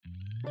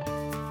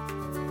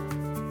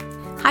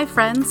Hi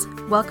friends,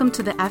 welcome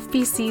to the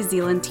FBC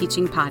Zeeland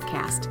Teaching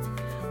Podcast.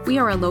 We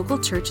are a local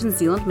church in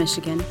Zeeland,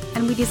 Michigan,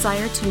 and we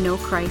desire to know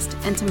Christ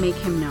and to make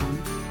Him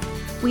known.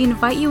 We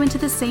invite you into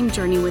the same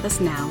journey with us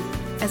now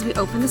as we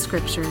open the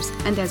Scriptures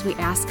and as we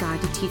ask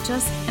God to teach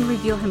us and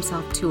reveal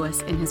Himself to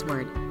us in His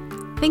Word.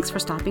 Thanks for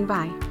stopping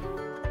by.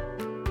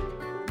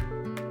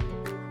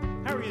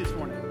 How are you this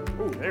morning?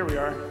 Oh, there we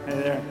are. Hey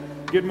there.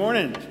 Good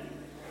morning.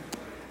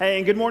 Hey,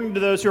 and good morning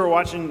to those who are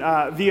watching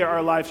via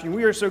our live stream.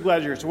 We are so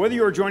glad you're here. So whether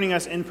you are joining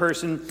us in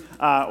person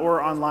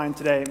or online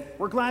today,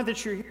 we're glad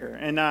that you're here.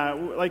 And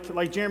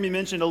like Jeremy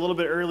mentioned a little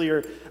bit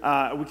earlier,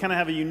 we kind of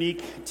have a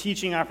unique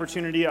teaching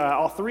opportunity.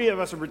 All three of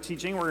us are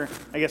teaching. We're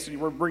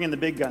bringing the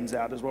big guns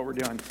out is what we're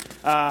doing.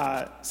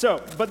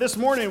 But this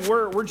morning,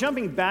 we're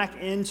jumping back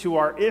into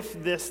our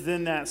If This,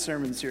 Then That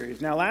sermon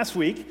series. Now, last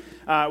week,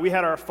 we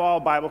had our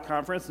fall Bible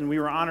conference, and we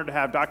were honored to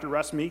have Dr.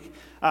 Russ Meek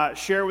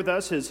share with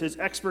us his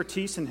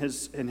expertise and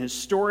his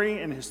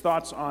story and his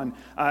thoughts on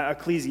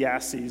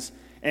Ecclesiastes.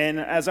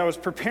 And as I was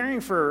preparing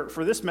for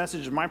this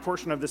message, my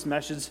portion of this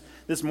message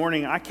this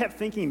morning, I kept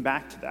thinking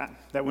back to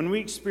that when we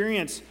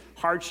experience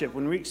hardship,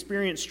 when we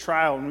experience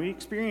trial, when we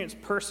experience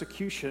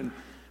persecution,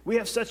 we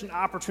have such an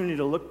opportunity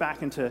to look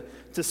back and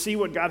to see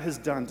what God has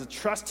done, to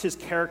trust His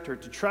character,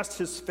 to trust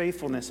His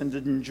faithfulness, and to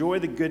enjoy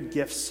the good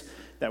gifts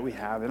that we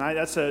have.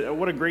 And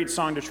what a great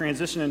song to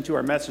transition into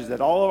our message,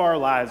 that all of our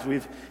lives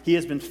He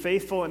has been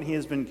faithful and He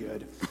has been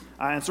good.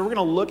 And so we're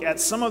going to look at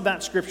some of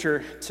that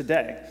scripture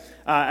today.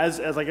 As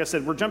like I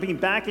said, we're jumping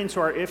back into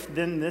our If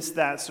Then This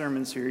That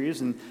sermon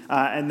series. And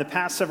in the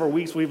past several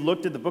weeks, we've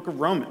looked at the book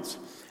of Romans.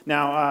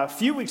 Now, a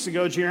few weeks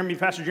ago,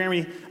 Pastor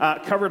Jeremy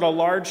covered a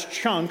large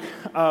chunk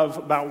of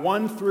about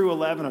 1 through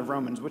 11 of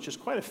Romans, which is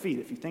quite a feat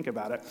if you think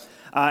about it.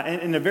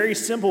 And in a very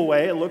simple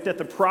way, it looked at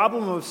the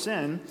problem of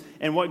sin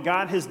and what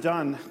God has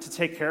done to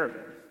take care of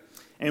it.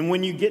 And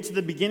when you get to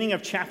the beginning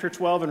of chapter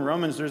 12 in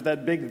Romans, there's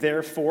that big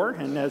therefore.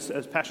 And as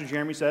Pastor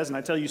Jeremy says, and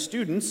I tell you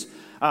students,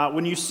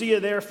 when you see a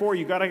therefore,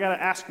 you gotta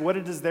ask what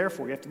it is there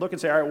for. You have to look and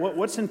say, all right,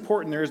 what's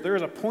important? There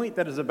is a point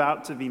that is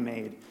about to be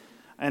made.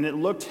 And it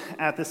looked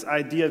at this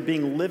idea of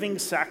being living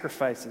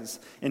sacrifices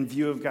in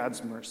view of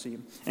God's mercy,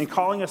 and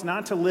calling us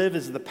not to live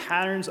as the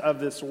patterns of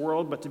this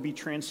world, but to be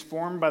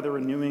transformed by the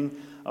renewing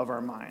of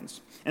our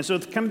minds. And so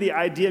kind of the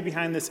idea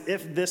behind this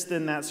If This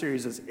Then That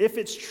series is, if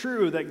it's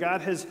true that God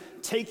has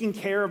taken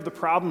care of the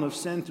problem of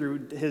sin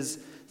through His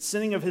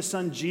sending of His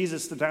Son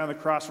Jesus to die on the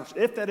cross,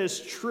 if that is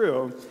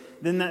true,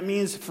 then that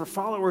means for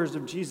followers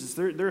of Jesus,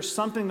 there's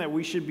something that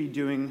we should be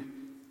doing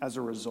as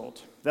a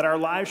result, that our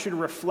lives should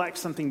reflect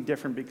something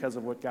different because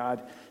of what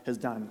God has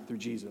done through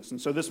Jesus.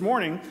 And so this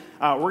morning,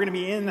 we're going to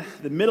be in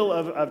the middle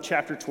of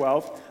chapter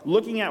 12,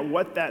 looking at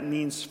what that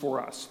means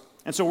for us.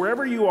 And so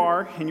wherever you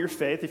are in your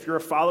faith, if you're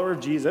a follower of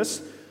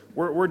Jesus,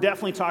 we're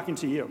definitely talking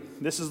to you.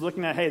 This is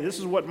looking at, hey, this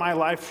is what my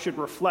life should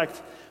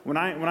reflect. When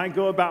I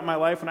go about my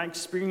life, when I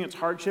experience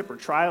hardship or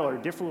trial or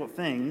difficult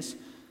things,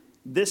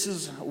 this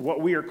is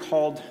what we are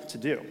called to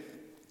do.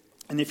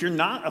 And if you're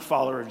not a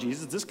follower of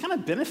Jesus, this kind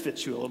of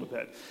benefits you a little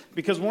bit.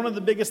 Because one of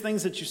the biggest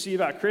things that you see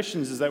about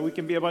Christians is that we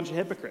can be a bunch of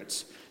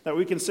hypocrites. That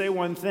we can say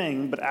one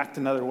thing, but act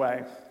another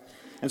way.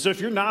 And so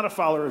if you're not a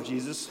follower of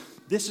Jesus,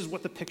 this is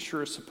what the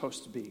picture is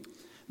supposed to be.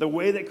 The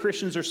way that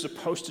Christians are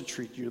supposed to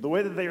treat you. The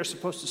way that they are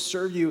supposed to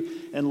serve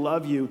you and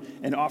love you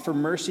and offer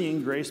mercy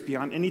and grace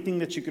beyond anything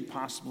that you could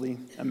possibly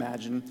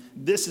imagine.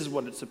 This is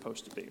what it's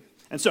supposed to be.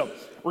 And so,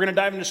 we're going to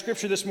dive into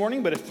Scripture this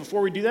morning, but before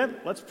we do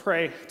that, let's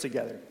pray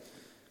together.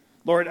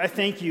 Lord, I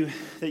thank you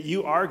that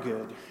you are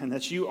good and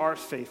that you are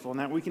faithful and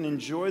that we can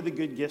enjoy the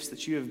good gifts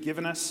that you have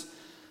given us.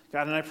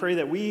 God, and I pray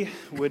that we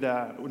would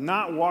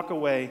not walk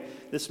away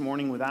this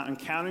morning without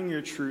encountering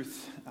your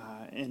truth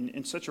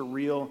in such a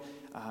real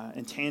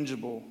and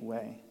tangible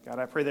way. God,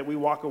 I pray that we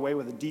walk away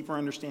with a deeper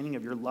understanding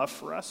of your love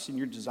for us and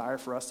your desire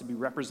for us to be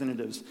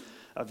representatives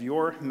of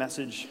your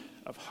message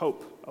of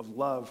hope, of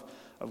love,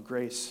 of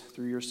grace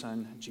through your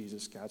Son,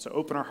 Jesus, God. So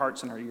open our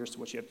hearts and our ears to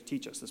what you have to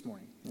teach us this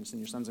morning. And it's in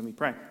your Son's name we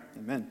pray.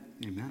 Amen.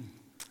 Amen.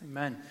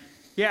 Amen.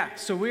 Yeah,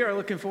 so we are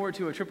looking forward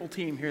to a triple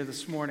team here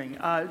this morning.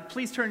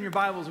 Please turn your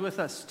Bibles with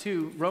us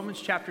to Romans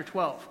chapter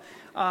 12.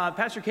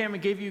 Pastor Cameron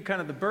gave you kind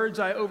of the bird's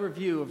eye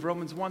overview of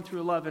Romans 1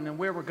 through 11 and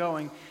where we're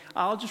going.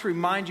 I'll just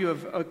remind you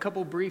of a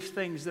couple brief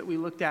things that we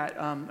looked at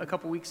a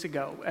couple weeks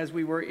ago as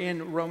we were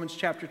in Romans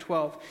chapter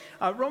 12.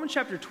 Romans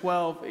chapter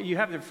 12, you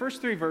have the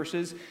first 3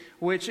 verses,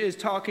 which is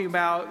talking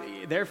about,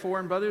 therefore,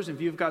 and brothers, in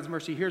view of God's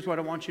mercy, here's what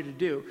I want you to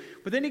do.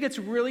 But then it gets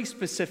really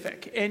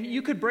specific, and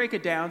you could break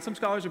it down. Some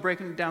scholars are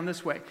breaking it down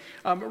this way.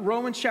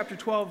 Romans chapter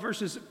 12,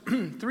 verses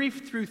 3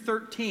 through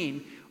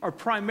 13 are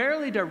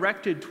primarily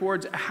directed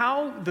towards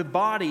how the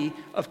body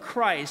of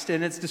Christ,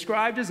 and it's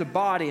described as a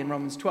body in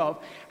Romans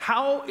 12,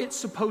 how it's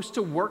supposed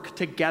to work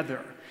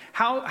together,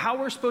 how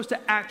we're supposed to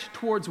act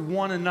towards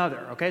one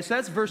another. Okay, so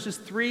that's verses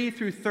 3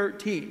 through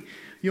 13.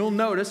 You'll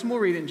notice, and we'll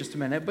read it in just a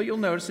minute, but you'll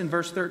notice in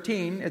verse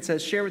 13, it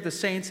says, share with the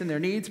saints in their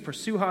needs,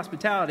 pursue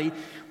hospitality.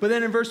 But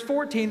then in verse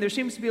 14, there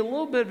seems to be a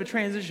little bit of a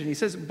transition. He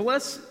says,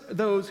 bless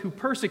those who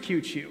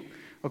persecute you.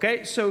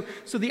 Okay, so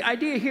the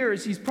idea here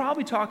is he's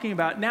probably talking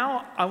about,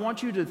 now I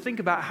want you to think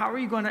about how are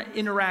you going to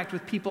interact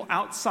with people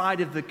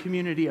outside of the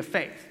community of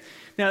faith.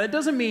 Now, that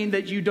doesn't mean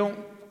that you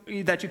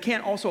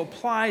can't also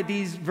apply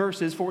these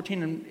verses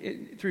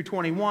 14 through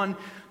 21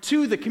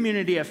 to the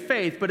community of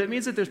faith, but it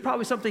means that there's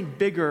probably something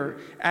bigger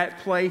at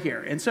play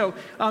here. And so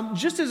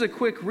just as a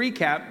quick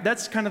recap,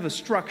 that's kind of a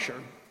structure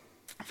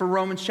for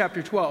Romans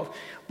chapter 12.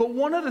 But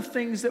one of the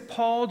things that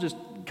Paul just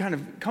kind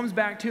of comes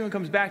back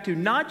to,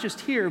 not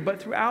just here,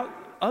 but throughout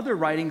other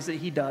writings that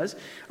he does,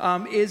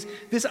 is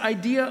this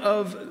idea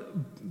of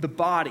the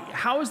body.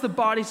 How is the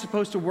body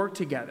supposed to work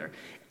together?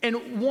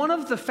 And one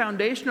of the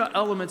foundational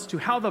elements to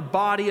how the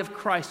body of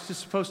Christ is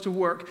supposed to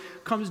work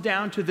comes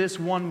down to this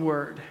one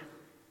word: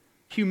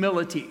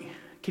 humility.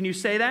 Can you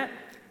say that?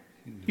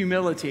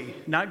 Humility.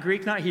 Not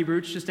Greek, not Hebrew,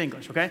 it's just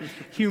English, okay?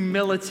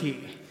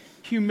 Humility.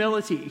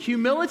 Humility.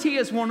 Humility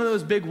is one of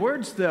those big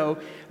words, though,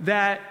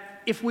 that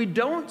if we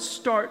don't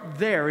start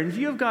there, in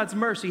view of God's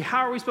mercy, how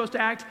are we supposed to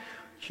act?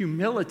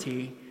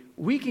 Humility,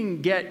 we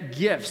can get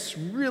gifts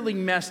really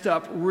messed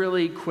up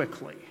really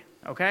quickly.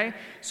 Okay?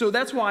 So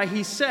that's why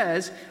he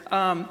says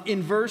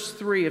in verse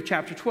 3 of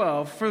chapter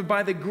 12, "For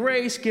by the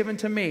grace given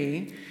to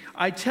me,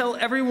 I tell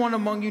everyone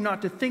among you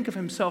not to think of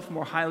himself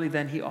more highly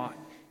than he ought."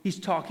 He's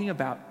talking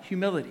about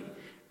humility.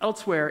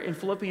 Elsewhere in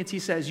Philippians, he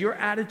says, "Your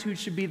attitude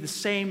should be the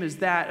same as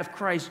that of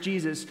Christ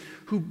Jesus,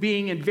 who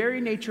being in very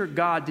nature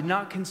God, did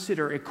not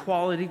consider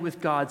equality with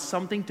God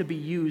something to be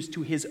used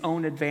to his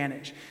own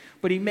advantage.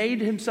 But he made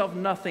himself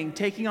nothing,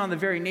 taking on the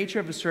very nature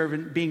of a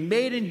servant, being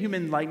made in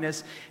human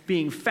likeness,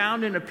 being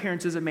found in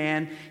appearance as a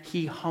man,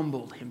 he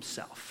humbled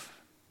himself."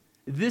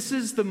 This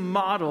is the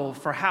model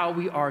for how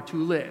we are to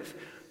live.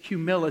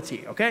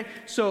 Humility, okay?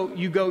 So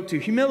you go to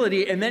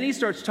humility, and then he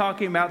starts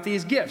talking about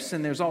these gifts,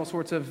 and there's all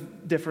sorts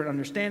of different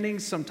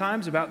understandings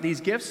sometimes about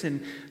these gifts,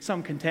 and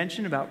some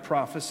contention about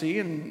prophecy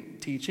and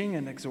teaching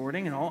and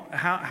exhorting and all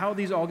how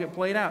these all get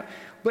played out.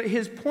 But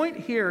his point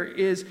here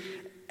is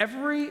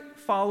every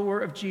follower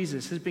of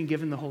Jesus has been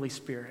given the Holy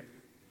Spirit.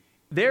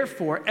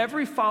 Therefore,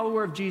 every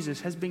follower of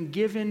Jesus has been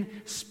given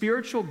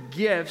spiritual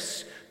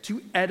gifts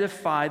to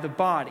edify the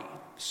body.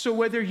 So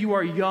whether you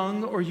are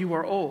young or you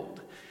are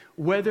old,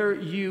 whether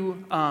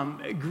you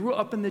grew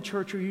up in the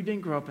church or you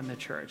didn't grow up in the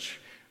church,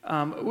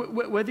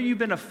 whether you've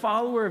been a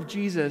follower of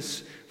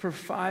Jesus for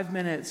 5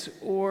 minutes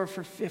or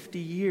for 50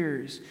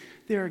 years,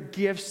 there are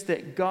gifts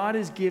that God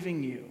is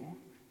giving you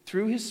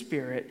through his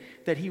Spirit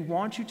that he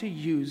wants you to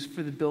use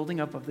for the building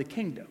up of the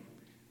kingdom.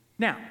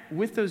 Now,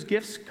 with those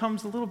gifts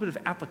comes a little bit of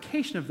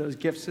application of those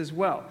gifts as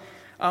well.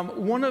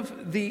 One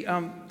of the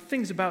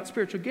things about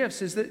spiritual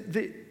gifts is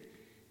that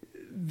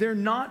they're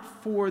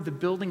not for the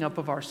building up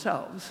of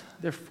ourselves.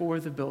 They're for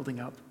the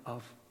building up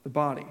of the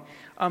body.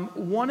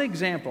 One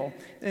example,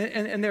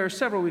 and there are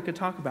several we could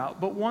talk about,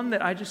 but one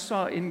that I just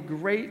saw in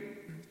great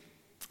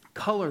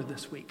color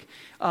this week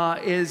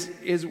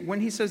is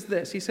when he says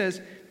this. He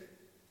says,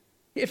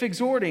 "If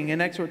exhorting,"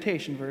 in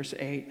exhortation, verse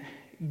 8,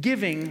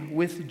 "giving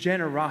with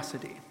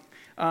generosity."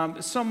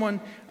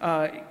 Someone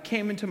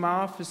came into my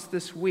office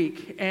this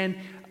week, and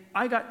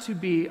I got to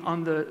be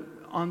on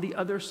the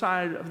other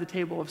side of the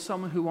table of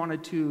someone who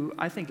wanted to,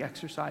 I think,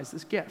 exercise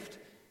this gift.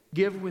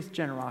 Give with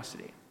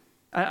generosity.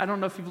 I don't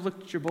know if you've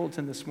looked at your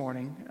bulletin this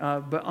morning,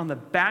 but on the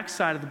back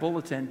side of the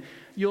bulletin,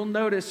 you'll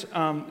notice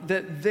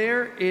that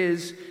there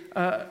is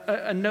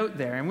a note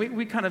there. And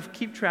we kind of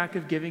keep track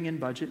of giving and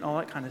budget and all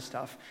that kind of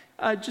stuff,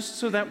 just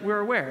so that we're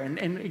aware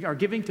and are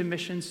giving to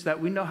missions so that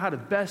we know how to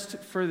best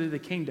further the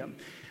kingdom.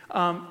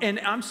 And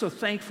I'm so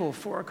thankful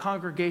for a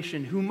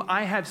congregation whom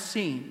I have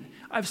seen.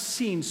 I've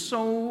seen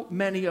so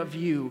many of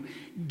you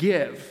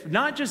give,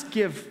 not just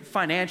give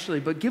financially,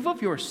 but give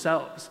of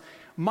yourselves.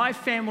 My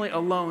family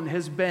alone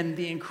has been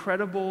the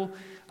incredible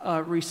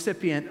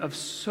recipient of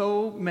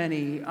so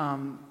many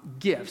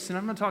gifts. And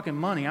I'm not talking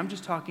money. I'm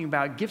just talking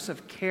about gifts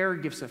of care,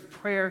 gifts of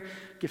prayer,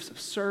 gifts of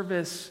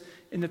service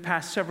in the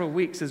past several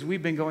weeks as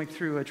we've been going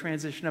through a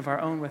transition of our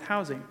own with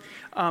housing.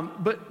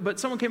 But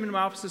someone came into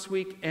my office this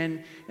week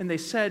and they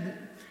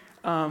said,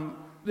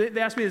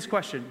 they asked me this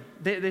question.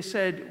 They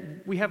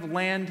said, "We have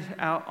land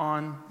out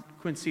on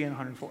Quincy and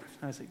 104th.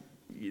 And I said,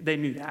 they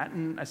knew that.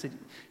 And I said,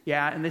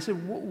 yeah. And they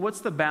said,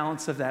 "What's the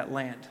balance of that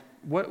land?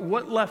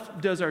 What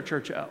left does our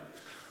church owe?"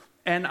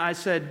 And I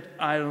said,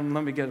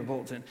 let me get a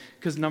bulletin,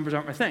 because numbers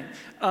aren't my thing.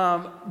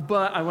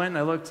 But I went and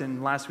I looked,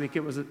 and last week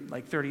it was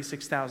like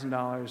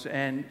 $36,000,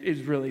 and it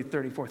was really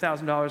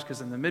 $34,000,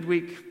 because in the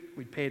midweek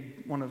we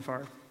paid one of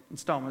our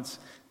installments.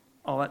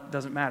 All that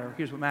doesn't matter.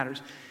 Here's what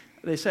matters.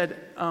 They said,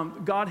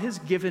 God has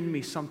given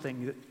me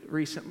something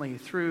recently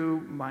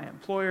through my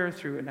employer,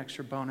 through an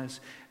extra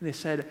bonus. And they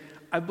said,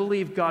 I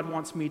believe God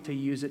wants me to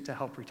use it to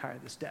help retire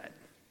this debt.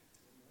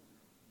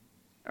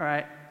 All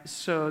right,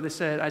 so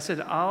I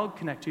said, I'll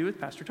connect you with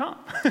Pastor Tom,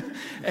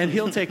 and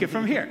he'll take it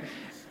from here.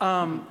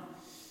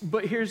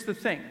 But here's the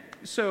thing.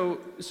 So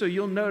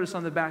you'll notice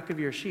on the back of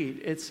your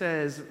sheet, it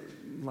says,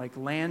 like,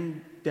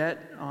 land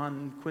debt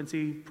on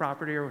Quincy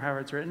property, or however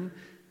it's written.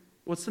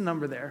 What's the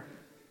number there?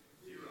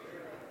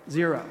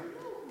 Zero.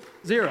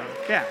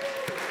 Yeah.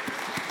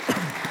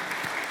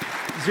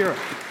 0.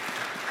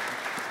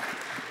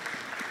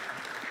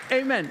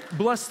 Amen.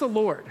 Bless the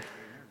Lord.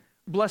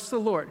 Bless the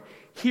Lord.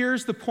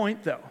 Here's the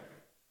point, though.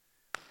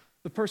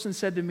 The person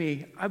said to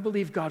me, I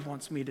believe God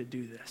wants me to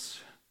do this.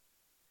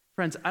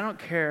 Friends, I don't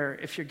care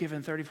if you're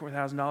giving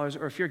 $34,000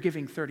 or if you're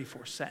giving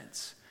 34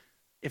 cents.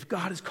 If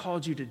God has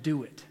called you to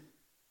do it,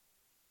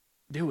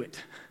 do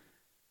it.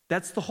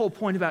 That's the whole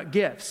point about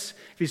gifts.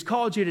 If he's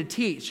called you to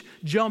teach,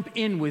 jump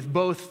in with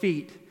both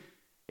feet.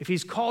 If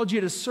he's called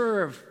you to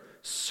serve,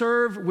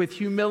 serve with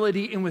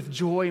humility and with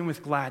joy and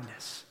with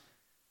gladness.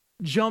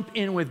 Jump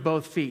in with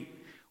both feet.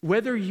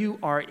 Whether you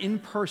are in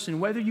person,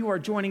 whether you are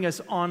joining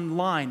us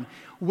online,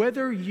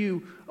 wherever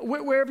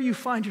you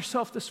find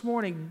yourself this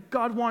morning,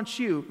 God wants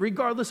you,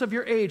 regardless of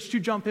your age, to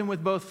jump in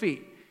with both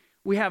feet.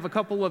 We have a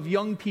couple of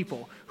young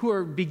people who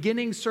are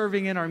beginning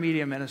serving in our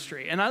media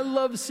ministry, and I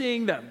love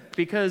seeing them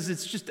because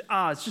it's just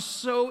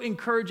so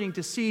encouraging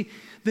to see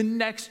the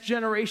next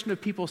generation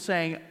of people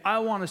saying, I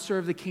want to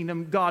serve the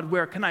kingdom. God,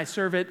 where can I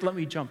serve it? Let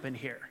me jump in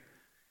here.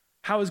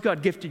 How has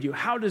God gifted you?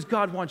 How does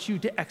God want you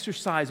to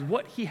exercise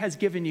what he has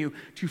given you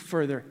to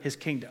further his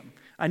kingdom?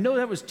 I know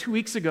that was 2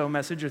 weeks ago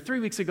message or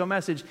 3 weeks ago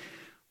message,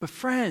 but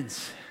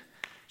friends,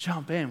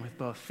 jump in with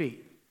both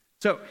feet.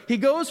 So he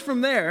goes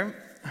from there,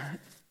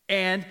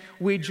 and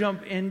we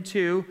jump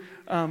into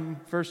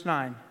verse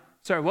 9.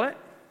 Sorry, what?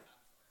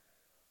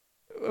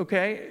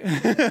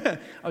 Okay.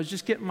 I was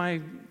just getting my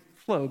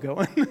flow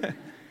going.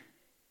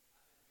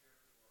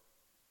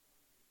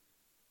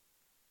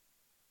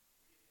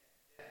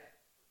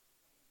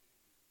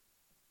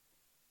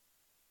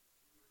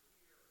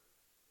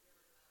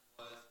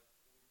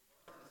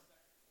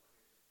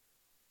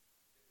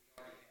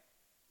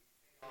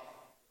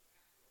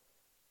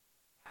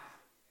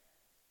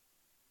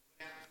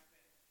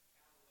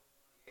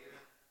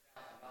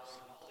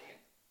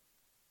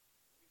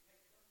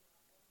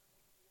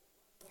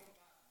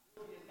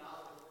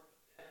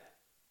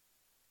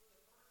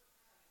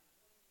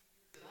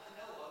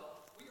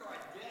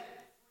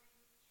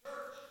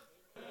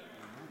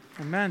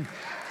 Amen.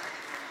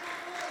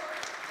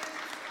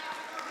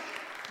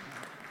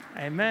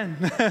 Amen.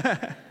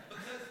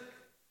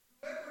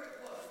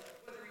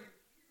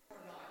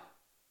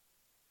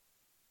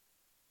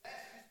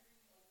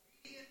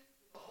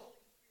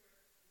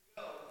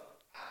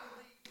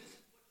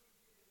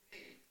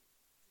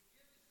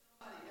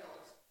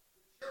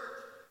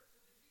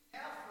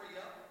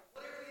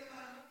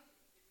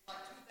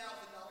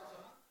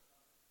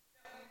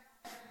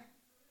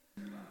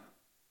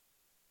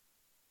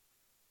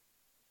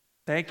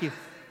 Thank you.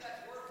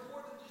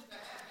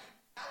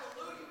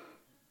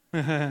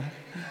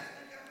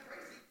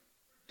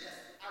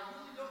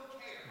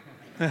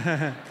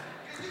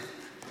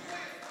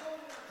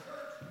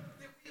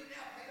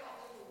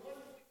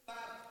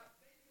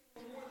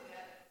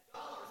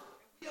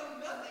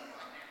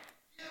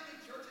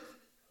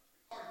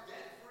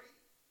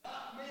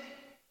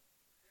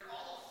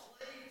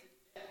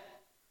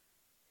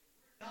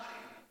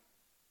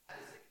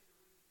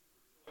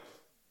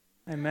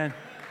 Amen.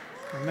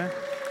 Amen.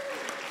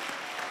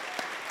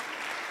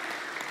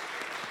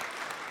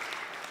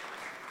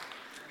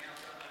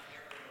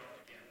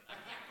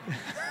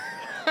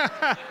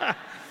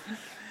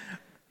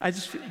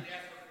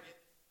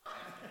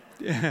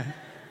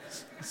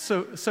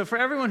 So for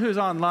everyone who's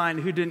online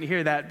who didn't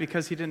hear that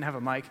because he didn't have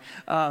a mic,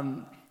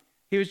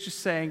 he was just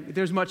saying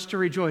there's much to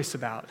rejoice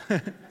about.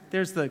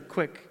 There's the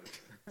quick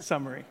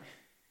summary.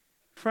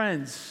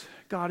 Friends,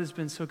 God has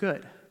been so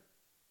good.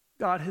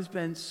 God has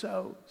been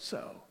so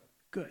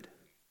good.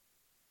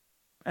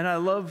 And I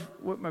love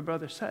what my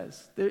brother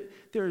says.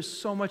 There is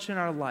so much in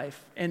our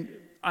life, and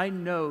I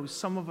know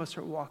some of us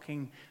are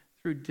walking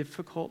through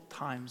difficult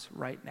times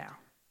right now.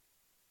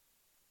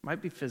 It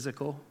might be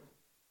physical,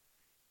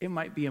 it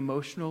might be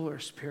emotional or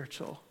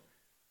spiritual,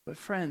 but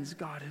friends,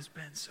 God has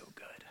been so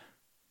good.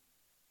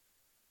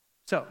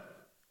 So,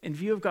 in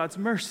view of God's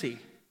mercy,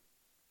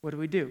 what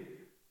do?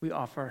 We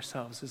offer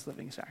ourselves as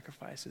living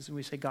sacrifices, and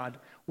we say, God,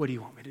 what do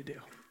you want me to do?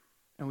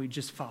 And we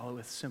just follow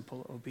with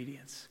simple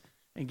obedience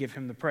and give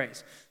him the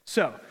praise.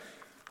 So,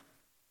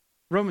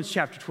 Romans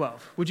chapter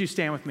 12. Would you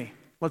stand with me?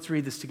 Let's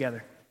read this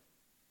together.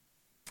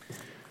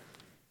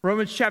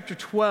 Romans chapter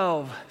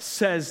 12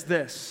 says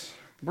this.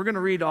 We're going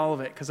to read all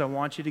of it because I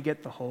want you to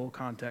get the whole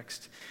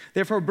context.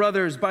 Therefore,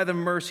 brothers, by the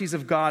mercies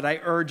of God, I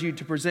urge you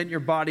to present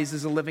your bodies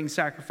as a living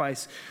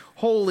sacrifice,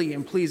 holy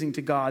and pleasing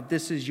to God.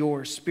 This is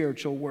your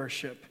spiritual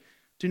worship.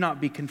 Do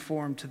not be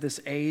conformed to this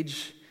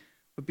age,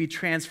 but be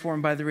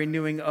transformed by the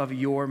renewing of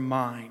your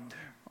mind,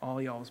 all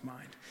y'all's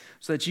mind,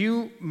 so that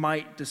you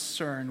might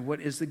discern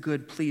what is the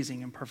good,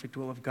 pleasing, and perfect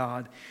will of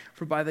God.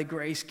 For by the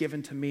grace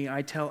given to me,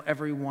 I tell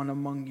everyone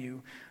among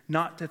you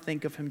not to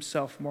think of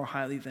himself more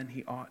highly than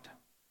he ought.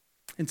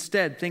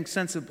 Instead, think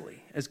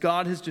sensibly, as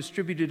God has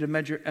distributed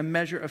a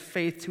measure of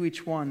faith to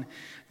each one.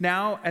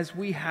 Now, as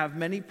we have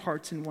many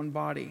parts in one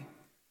body,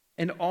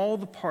 and all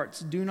the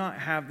parts do not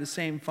have the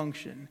same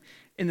function,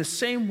 in the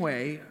same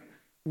way,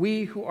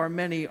 we who are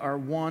many are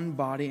one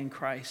body in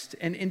Christ,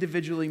 and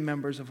individually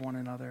members of one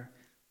another.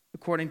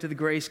 According to the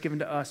grace given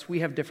to us, we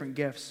have different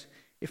gifts.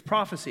 If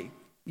prophecy,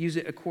 use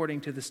it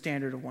according to the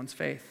standard of one's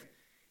faith.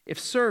 If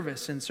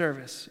service, in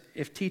service.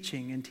 If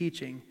teaching, in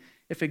teaching.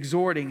 If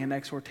exhorting, in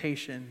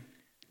exhortation.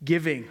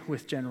 Giving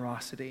with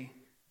generosity.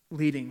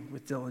 Leading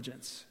with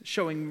diligence.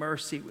 Showing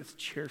mercy with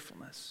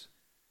cheerfulness.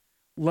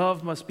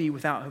 Love must be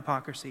without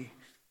hypocrisy.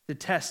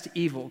 Detest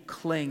evil,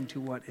 cling to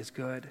what is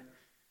good.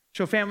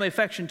 Show family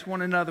affection to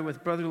one another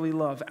with brotherly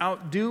love.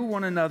 Outdo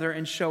one another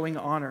in showing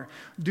honor.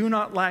 Do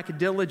not lack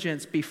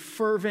diligence. Be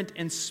fervent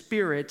in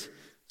spirit.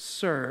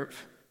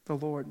 Serve the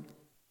Lord.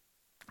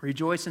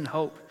 Rejoice in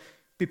hope.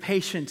 Be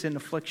patient in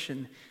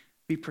affliction.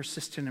 Be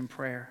persistent in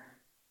prayer.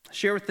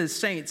 Share with the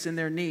saints in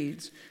their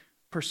needs.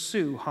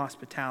 Pursue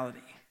hospitality.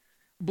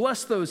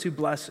 Bless those who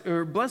bless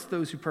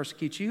those who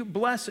persecute you.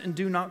 Bless and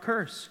do not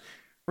curse.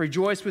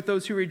 Rejoice with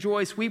those who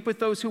rejoice. Weep with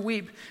those who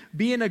weep.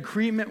 Be in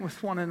agreement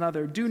with one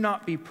another. Do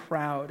not be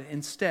proud.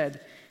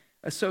 Instead,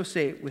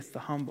 associate with the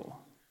humble.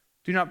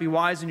 Do not be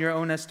wise in your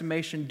own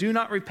estimation. Do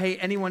not repay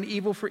anyone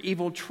evil for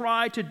evil.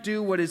 Try to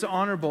do what is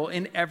honorable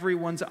in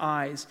everyone's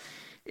eyes.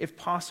 If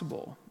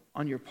possible,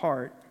 on your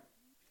part,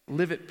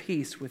 live at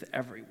peace with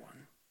everyone.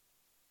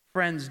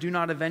 Friends, do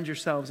not avenge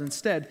yourselves.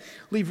 Instead,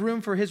 leave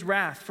room for his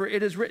wrath, for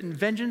it is written,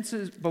 vengeance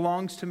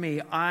belongs to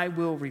me. I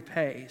will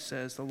repay,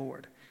 says the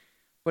Lord.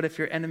 But if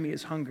your enemy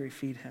is hungry,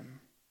 feed him.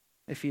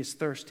 If he is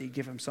thirsty,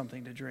 give him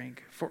something to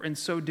drink. For in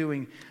so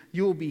doing,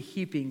 you will be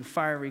heaping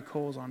fiery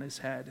coals on his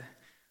head.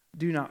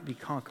 Do not be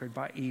conquered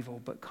by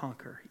evil, but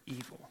conquer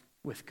evil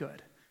with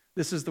good.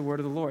 This is the word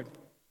of the Lord.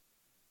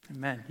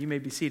 Amen. You may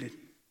be seated.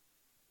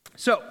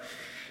 So,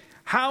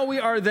 how we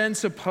are then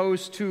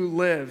supposed to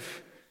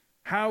live.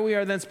 How we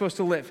are then supposed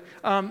to live.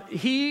 I'm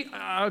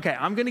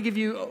going to give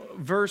you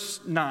verse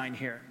 9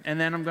 here, and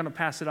then I'm going to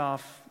pass it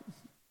off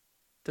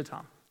to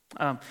Tom.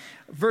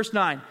 Verse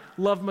 9,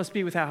 love must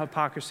be without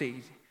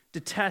hypocrisy.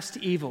 Detest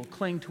evil,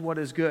 cling to what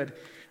is good.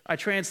 I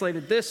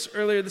translated this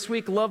earlier this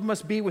week. Love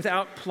must be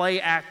without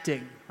play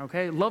acting.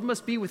 Okay? Love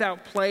must be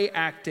without play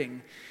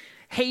acting.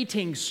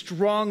 Hating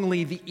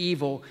strongly the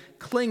evil,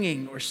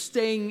 clinging or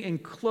staying in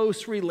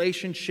close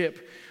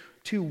relationship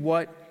to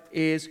what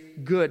is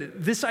good.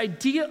 This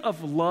idea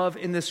of love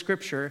in the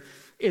scripture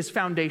is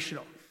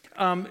foundational.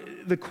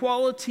 The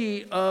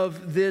quality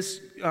of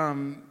this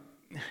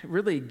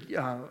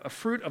a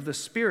fruit of the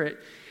Spirit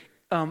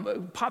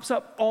pops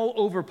up all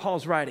over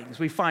Paul's writings.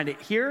 We find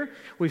it here.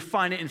 We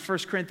find it in 1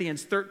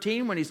 Corinthians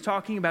 13 when he's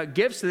talking about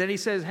gifts. And then he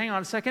says, hang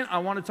on a second, I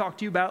want to talk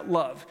to you about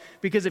love.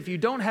 Because if you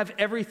don't have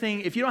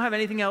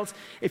anything else,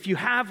 if you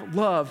have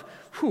love,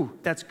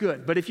 that's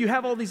good. But if you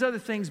have all these other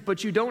things,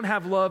 but you don't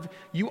have love,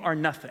 you are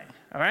nothing.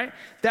 All right?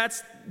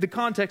 That's the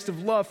context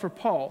of love for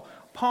Paul.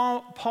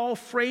 Paul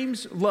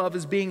frames love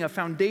as being a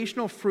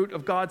foundational fruit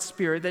of God's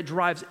Spirit that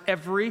drives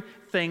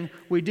everything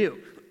we do.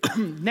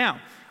 Now,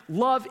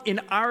 love in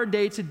our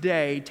day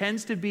today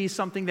tends to be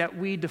something that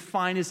we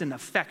define as an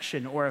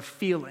affection or a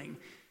feeling.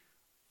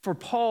 For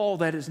Paul,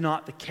 that is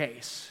not the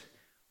case.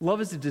 Love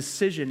is a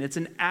decision. It's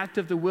an act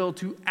of the will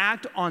to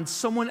act on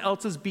someone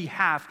else's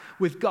behalf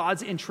with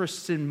God's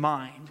interests in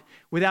mind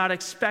without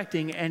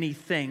expecting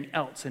anything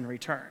else in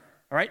return.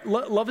 All right?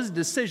 Love is a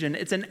decision.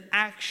 It's an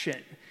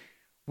action.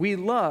 We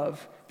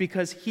love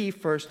because he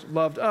first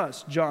loved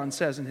us, John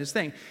says in his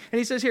thing. And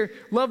he says here,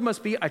 love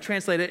must be, I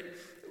translate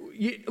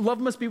it, love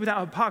must be without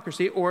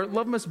hypocrisy, or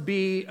love must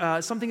be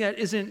something that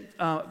isn't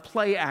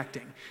play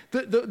acting.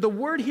 The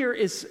word here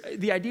is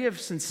the idea of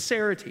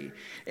sincerity.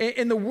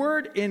 And the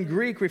word in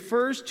Greek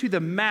refers to the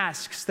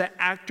masks that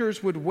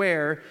actors would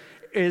wear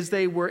as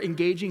they were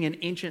engaging in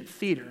ancient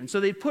theater. And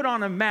so they'd put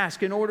on a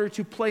mask in order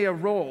to play a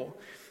role.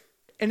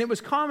 And it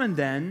was common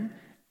then,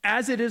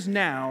 as it is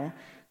now,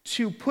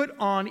 to put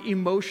on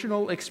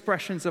emotional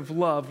expressions of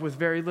love with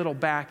very little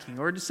backing,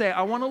 or to say,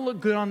 I want to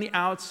look good on the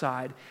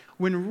outside,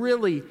 when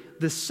really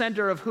the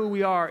center of who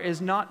we are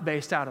is not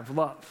based out of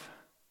love.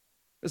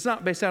 It's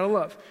not based out of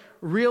love.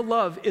 Real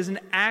love is an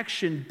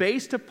action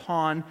based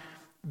upon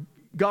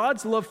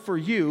God's love for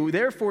you.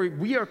 Therefore,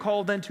 we are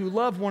called then to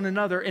love one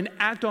another and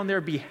act on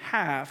their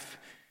behalf.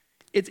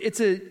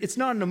 It's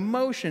not an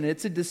emotion.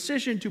 It's a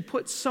decision to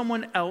put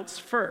someone else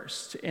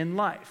first in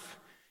life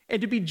and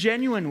to be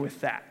genuine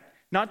with that.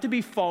 Not to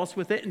be false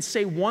with it and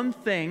say one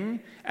thing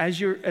as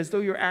though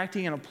you're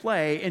acting in a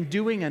play and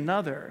doing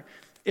another.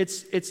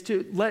 It's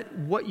to let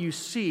what you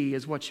see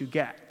is what you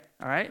get,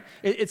 all right?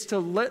 It's to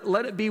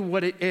let it be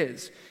what it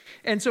is.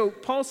 And so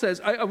Paul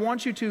says, I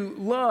want you to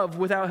love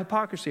without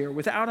hypocrisy or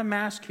without a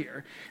mask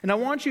here. And I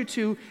want you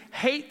to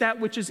hate that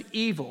which is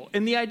evil.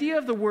 And the idea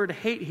of the word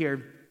hate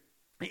here,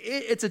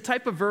 it's a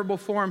type of verbal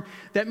form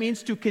that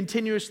means to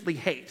continuously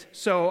hate.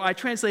 So I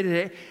translated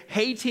it,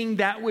 hating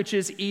that which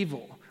is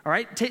evil. All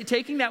right,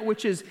 taking that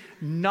which is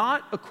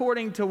not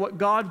according to what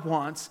God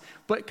wants,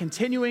 but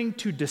continuing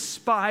to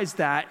despise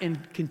that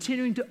and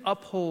continuing to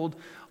uphold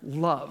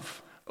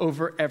love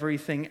over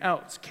everything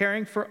else,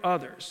 caring for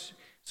others.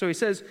 So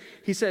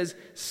he says,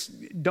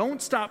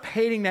 don't stop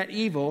hating that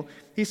evil.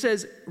 He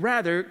says,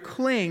 rather,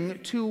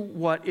 cling to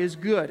what is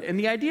good. And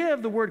the idea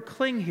of the word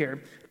cling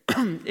here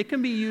It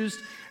can be used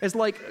as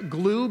like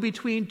glue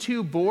between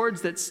two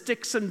boards that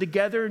sticks them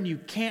together and you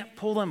can't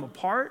pull them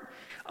apart.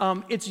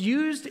 It's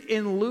used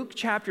in Luke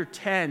chapter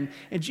 10,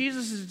 and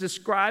Jesus is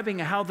describing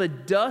how the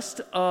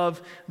dust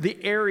of the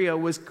area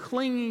was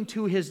clinging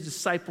to his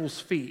disciples'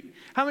 feet.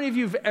 How many of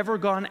you have ever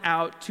gone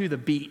out to the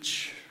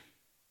beach?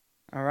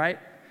 All right?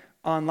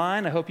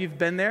 Online, I hope you've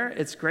been there.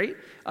 It's great.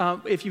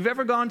 If you've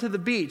ever gone to the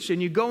beach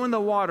and you go in the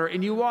water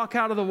and you walk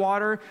out of the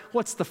water,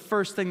 what's the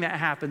first thing that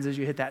happens as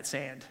you hit that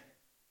sand?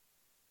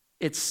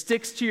 It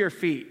sticks to your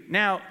feet.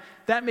 Now,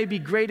 that may be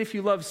great if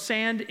you love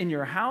sand in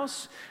your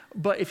house,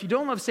 but if you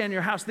don't love sand in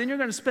your house, then you're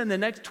going to spend the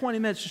next 20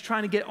 minutes just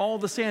trying to get all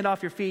the sand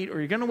off your feet, or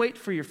you're going to wait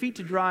for your feet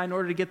to dry in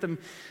order to get them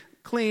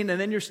clean, and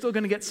then you're still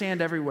going to get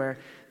sand everywhere.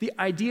 The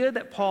idea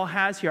that Paul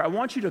has here, I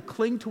want you to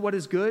cling to what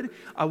is good.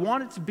 I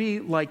want it to be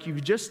like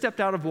you've just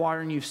stepped out of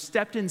water and you've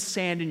stepped in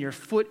sand and your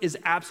foot is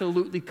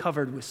absolutely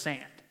covered with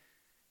sand.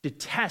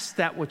 Detest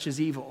that which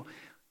is evil.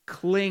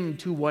 Cling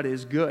to what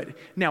is good.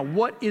 Now,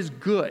 what is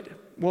good?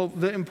 Well,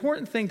 the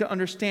important thing to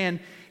understand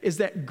is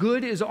that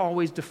good is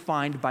always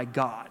defined by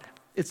God.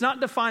 It's not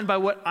defined by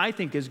what I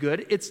think is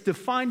good. It's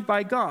defined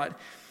by God.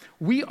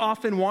 We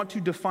often want to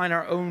define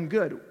our own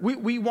good.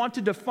 We want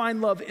to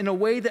define love in a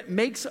way that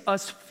makes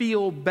us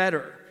feel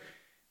better.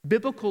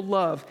 Biblical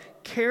love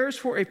cares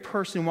for a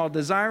person while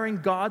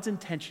desiring God's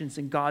intentions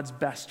and God's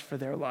best for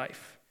their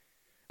life.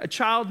 A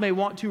child may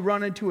want to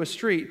run into a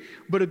street,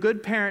 but a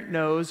good parent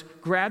knows,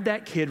 grab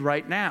that kid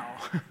right now.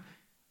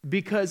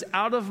 Because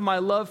out of my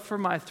love for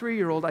my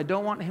 3-year-old, I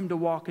don't want him to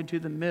walk into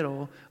the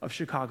middle of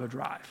Chicago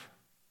Drive,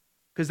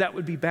 because that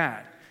would be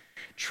bad.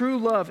 True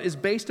love is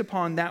based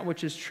upon that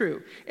which is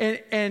true.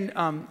 And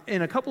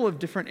in a couple of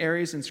different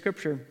areas in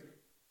Scripture,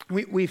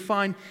 we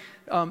find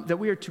that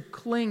we are to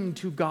cling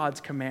to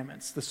God's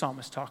commandments, the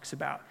psalmist talks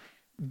about.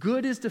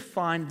 Good is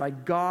defined by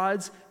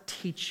God's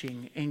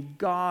teaching and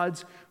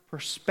God's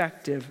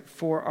perspective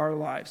for our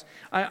lives.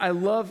 I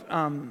love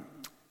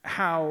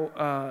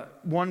how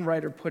one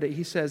writer put it.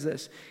 He says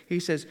this. He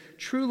says,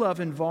 true love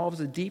involves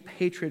a deep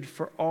hatred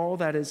for all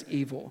that is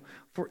evil,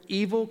 for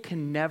evil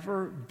can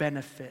never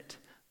benefit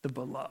the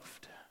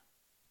beloved.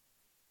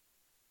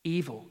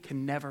 Evil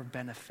can never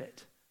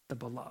benefit the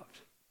beloved.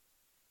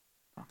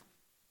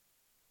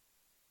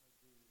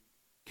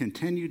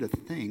 Continue to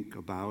think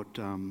about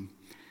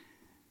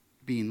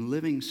being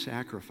living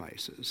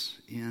sacrifices.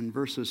 In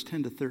verses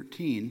 10 to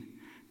 13,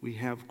 we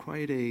have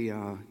quite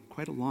a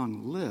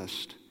long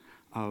list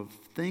of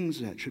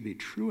things that should be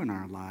true in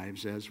our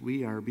lives as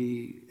we're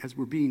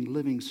being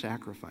living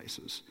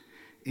sacrifices.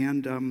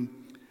 And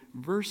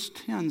verse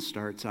 10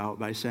 starts out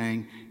by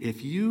saying,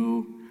 if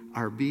you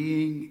are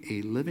being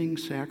a living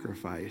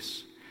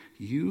sacrifice,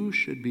 you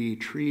should be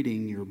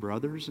treating your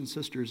brothers and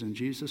sisters in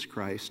Jesus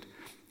Christ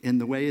in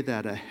the way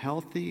that a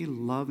healthy,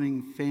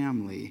 loving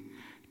family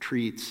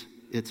treats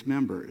its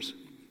members.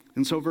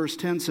 And so verse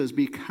 10 says,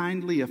 be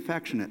kindly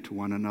affectionate to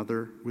one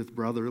another with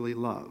brotherly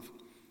love,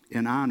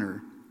 in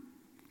honor,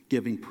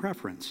 giving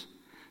preference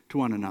to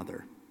one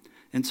another.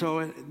 And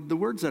so the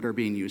words that are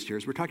being used here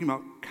is we're talking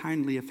about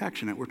kindly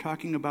affectionate. We're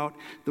talking about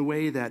the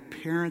way that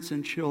parents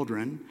and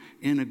children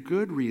in a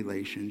good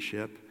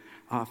relationship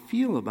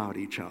feel about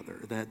each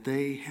other, that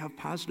they have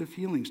positive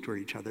feelings toward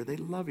each other, they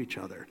love each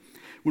other.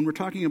 When we're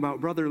talking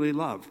about brotherly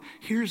love,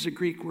 here's a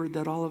Greek word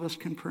that all of us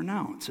can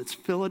pronounce. It's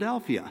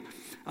Philadelphia.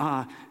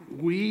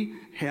 We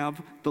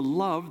have the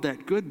love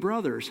that good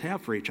brothers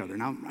have for each other.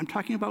 Now, I'm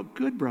talking about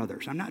good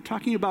brothers. I'm not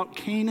talking about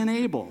Cain and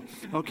Abel.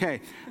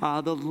 Okay,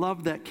 the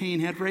love that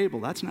Cain had for Abel.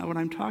 That's not what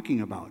I'm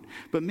talking about.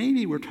 But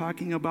maybe we're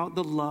talking about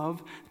the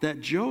love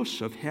that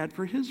Joseph had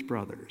for his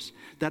brothers.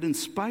 That in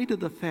spite of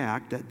the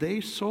fact that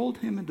they sold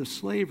him into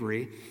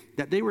slavery,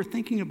 that they were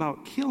thinking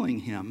about killing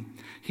him,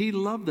 he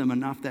loved them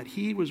enough that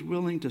he was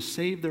willing to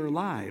save their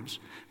lives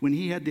when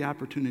he had the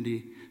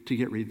opportunity to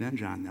get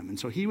revenge on them. And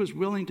so he was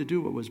willing to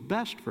do what was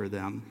best for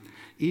them,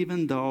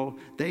 even though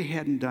they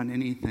hadn't done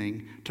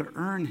anything to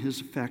earn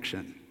his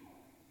affection.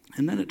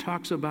 And then it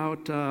talks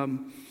about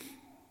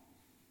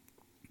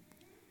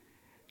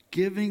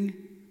giving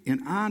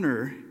in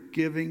honor,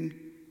 giving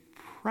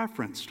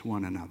preference to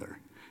one another.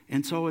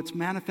 And so it's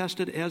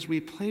manifested as we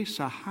place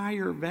a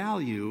higher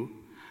value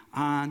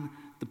on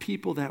the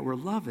people that we're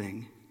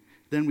loving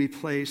than we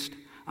placed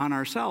on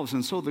ourselves.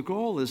 And so the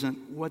goal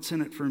isn't what's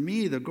in it for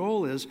me. The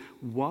goal is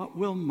what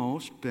will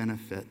most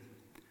benefit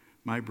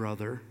my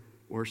brother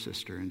or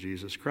sister in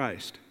Jesus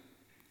Christ.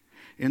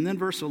 And then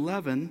verse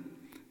 11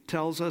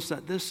 tells us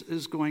that this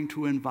is going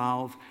to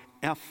involve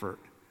effort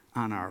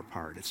on our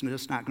part. It's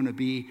just not going to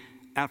be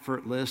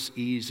effortless,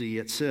 easy.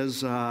 It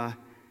says,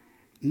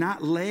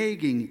 not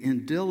lagging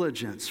in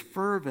diligence,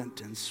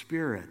 fervent in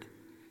spirit,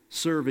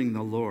 serving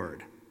the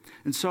Lord.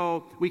 And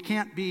so we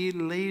can't be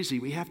lazy.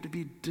 We have to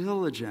be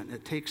diligent.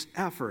 It takes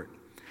effort.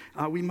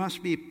 We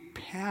must be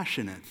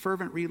passionate.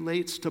 Fervent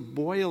relates to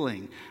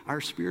boiling. Our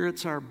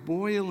spirits are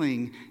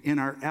boiling in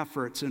our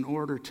efforts in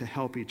order to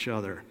help each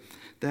other.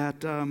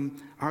 That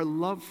our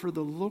love for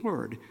the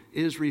Lord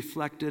is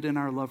reflected in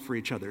our love for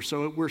each other.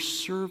 So we're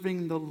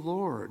serving the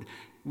Lord.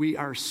 We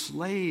are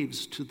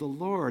slaves to the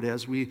Lord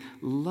as we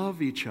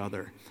love each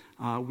other.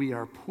 We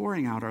are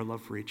pouring out our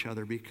love for each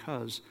other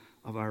because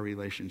of our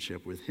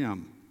relationship with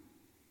him.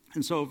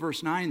 And so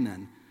verse 9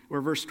 then,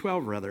 or verse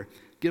 12 rather,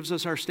 gives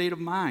us our state of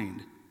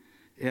mind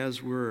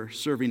as we're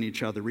serving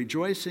each other,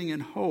 rejoicing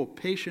in hope,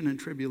 patient in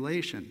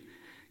tribulation,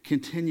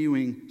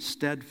 continuing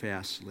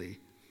steadfastly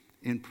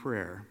in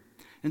prayer.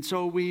 And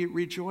so we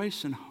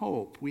rejoice in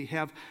hope. We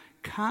have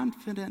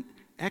confident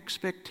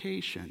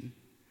expectation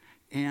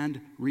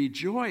and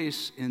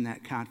rejoice in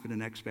that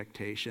confident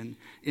expectation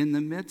in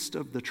the midst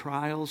of the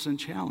trials and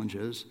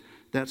challenges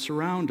that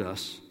surround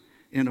us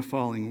in a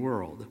falling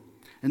world.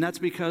 And that's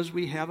because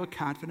we have a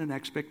confident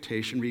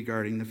expectation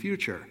regarding the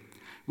future.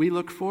 We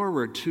look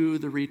forward to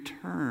the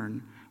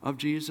return of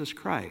Jesus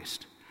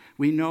Christ.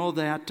 We know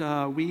that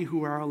we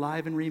who are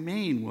alive and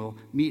remain will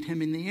meet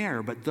him in the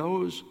air, but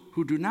those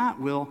who do not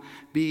will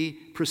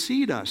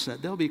precede us,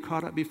 that they'll be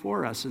caught up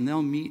before us, and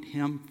they'll meet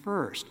him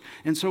first.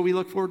 And so we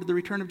look forward to the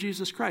return of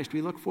Jesus Christ.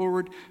 We look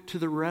forward to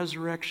the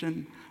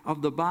resurrection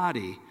of the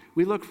body.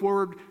 We look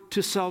forward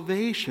to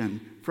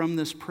salvation from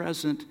this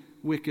present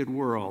wicked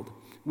world.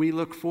 We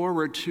look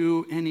forward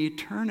to an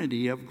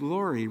eternity of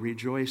glory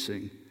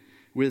rejoicing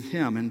with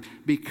him. And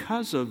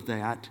because of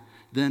that,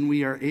 then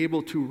we are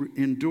able to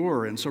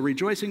endure. And so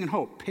rejoicing in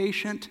hope,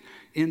 patient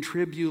in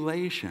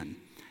tribulation.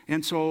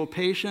 And so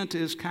patient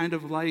is kind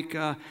of like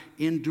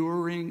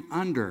enduring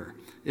under.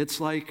 It's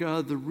like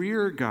the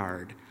rear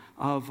guard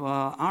of an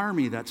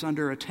army that's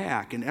under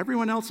attack, and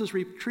everyone else is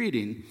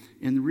retreating,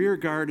 and the rear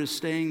guard is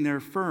staying there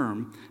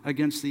firm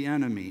against the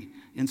enemy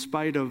in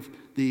spite of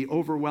the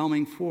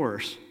overwhelming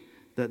force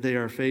that they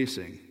are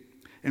facing.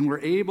 And we're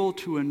able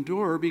to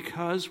endure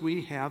because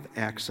we have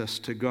access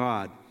to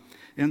God.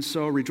 And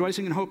so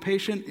rejoicing in hope,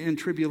 patient in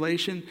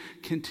tribulation,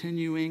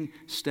 continuing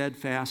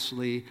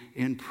steadfastly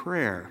in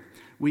prayer.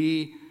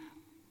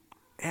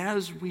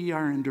 As we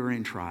are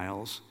enduring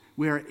trials,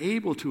 we are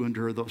able to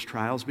endure those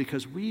trials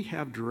because we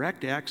have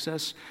direct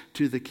access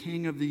to the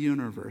King of the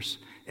universe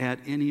at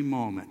any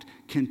moment,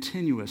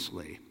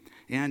 continuously.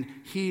 And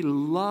he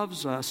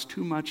loves us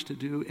too much to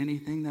do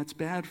anything that's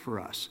bad for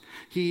us.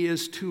 He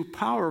is too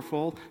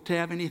powerful to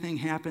have anything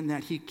happen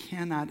that he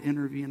cannot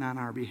intervene on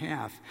our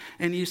behalf.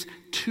 And he's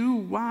too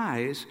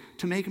wise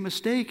to make a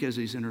mistake as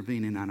he's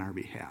intervening on our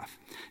behalf.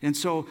 And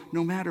so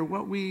no matter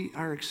what we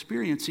are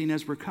experiencing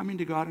as we're coming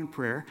to God in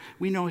prayer,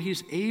 we know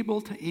he's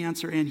able to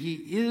answer, and he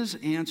is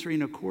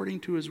answering according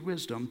to his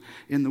wisdom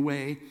in the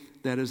way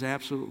that is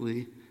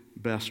absolutely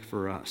best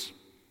for us.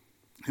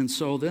 And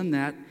so then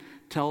that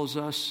tells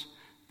us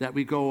that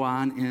we go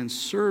on and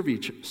serve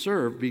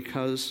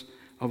because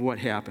of what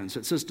happens.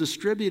 It says,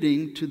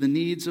 distributing to the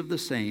needs of the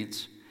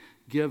saints,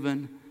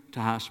 given to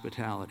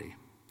hospitality.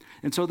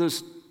 And so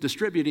this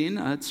distributing,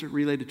 it's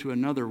related to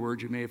another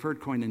word you may have heard,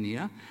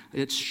 koinonia.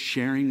 It's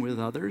sharing with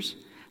others.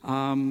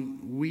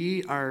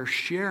 We are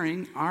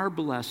sharing our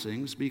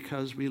blessings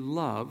because we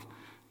love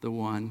the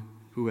one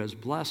who has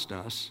blessed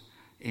us,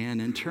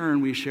 and in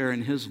turn we share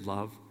in his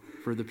love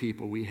for the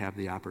people we have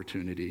the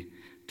opportunity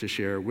to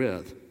share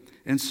with.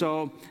 And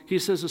so he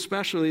says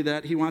especially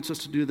that he wants us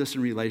to do this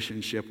in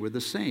relationship with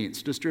the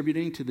saints,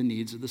 distributing to the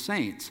needs of the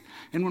saints.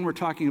 And when we're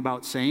talking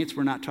about saints,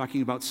 we're not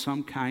talking about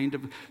some kind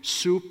of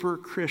super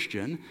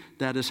Christian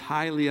that is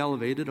highly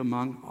elevated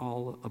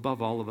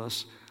above all of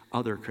us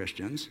other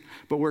Christians,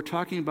 but we're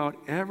talking about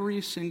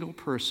every single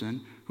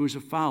person who's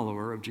a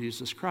follower of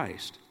Jesus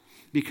Christ.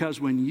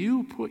 Because when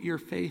you put your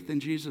faith in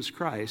Jesus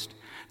Christ,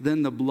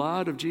 then the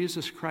blood of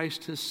Jesus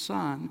Christ, his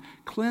Son,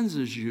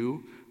 cleanses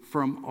you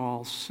from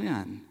all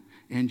sin.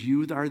 And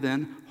you are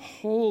then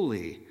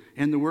holy.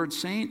 And the word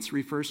saints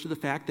refers to the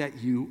fact that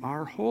you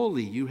are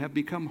holy. You have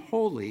become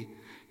holy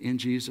in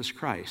Jesus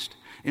Christ.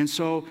 And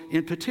so,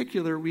 in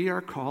particular, we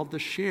are called to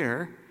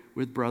share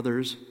with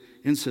brothers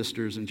and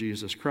sisters in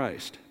Jesus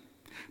Christ.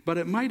 But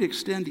it might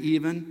extend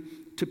even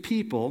to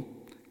people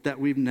that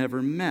we've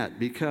never met,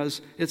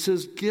 because it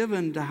says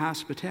given to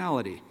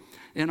hospitality.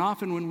 And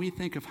often when we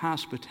think of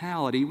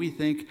hospitality, we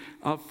think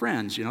of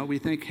friends. We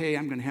think, hey,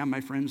 I'm going to have my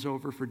friends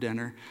over for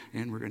dinner,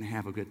 and we're going to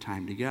have a good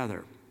time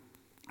together.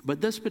 But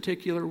this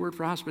particular word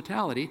for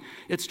hospitality,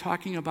 it's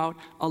talking about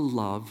a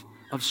love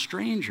of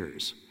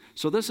strangers.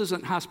 So this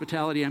isn't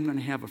hospitality, I'm going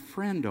to have a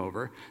friend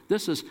over.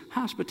 This is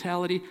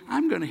hospitality,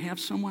 I'm going to have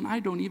someone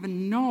I don't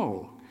even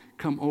know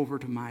come over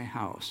to my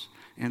house,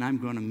 and I'm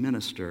going to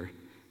minister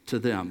to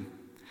them.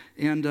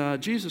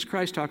 And Jesus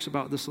Christ talks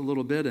about this a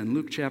little bit in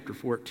Luke chapter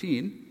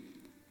 14.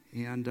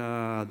 And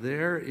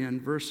there in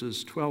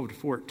verses 12 to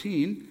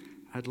 14,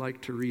 I'd like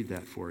to read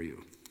that for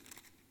you.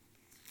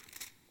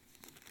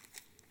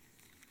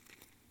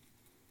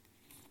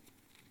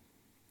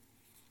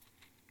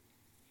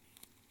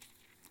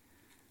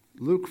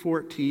 Luke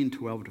 14,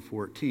 12 to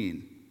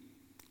 14.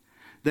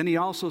 Then he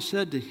also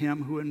said to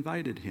him who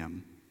invited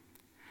him,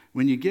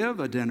 when you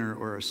give a dinner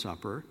or a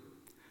supper,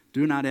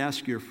 do not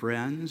ask your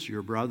friends,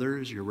 your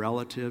brothers, your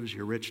relatives,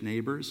 your rich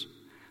neighbors,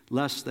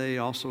 lest they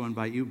also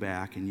invite you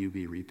back and you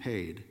be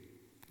repaid.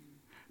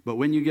 But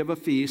when you give a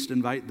feast,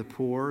 invite the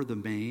poor, the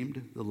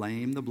maimed, the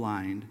lame, the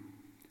blind,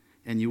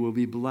 and you will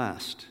be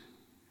blessed,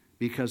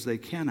 because they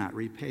cannot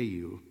repay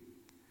you,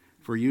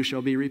 for you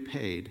shall be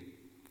repaid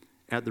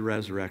at the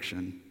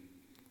resurrection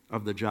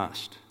of the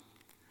just.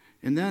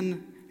 And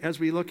then, as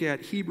we look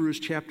at Hebrews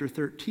chapter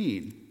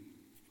 13,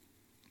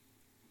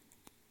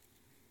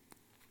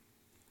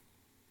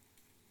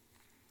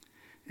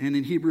 and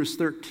in Hebrews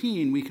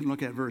 13, we can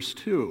look at verse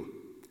 2.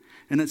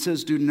 And it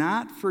says, "Do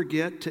not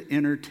forget to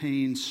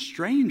entertain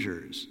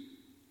strangers,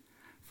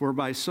 for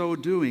by so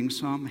doing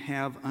some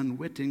have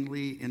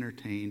unwittingly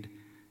entertained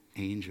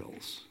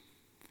angels."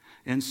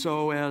 And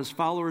so as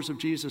followers of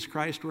Jesus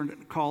Christ, we're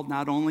called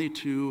not only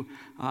to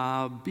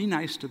be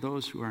nice to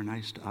those who are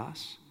nice to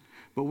us,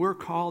 but we're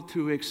called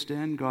to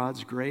extend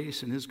God's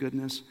grace and his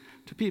goodness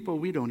to people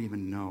we don't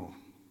even know.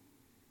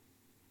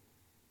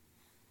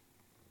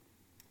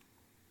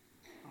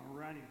 All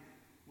righty.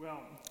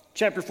 Well,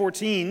 chapter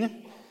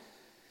 14,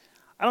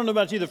 I don't know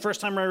about you, the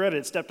first time I read it,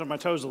 it stepped on my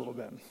toes a little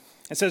bit.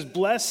 It says,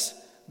 "Bless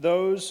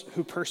those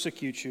who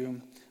persecute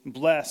you,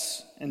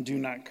 bless and do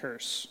not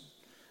curse."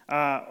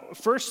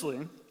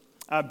 Firstly,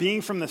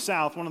 being from the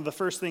South, one of the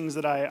first things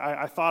that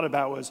I thought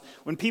about was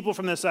when people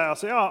from the South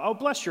say, "Oh,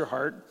 bless your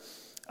heart."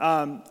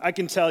 I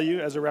can tell you,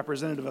 as a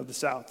representative of the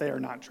South, they are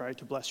not trying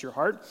to bless your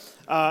heart.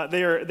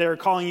 They are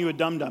calling you a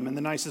dum-dum in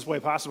the nicest way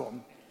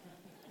possible.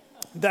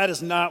 That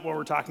is not what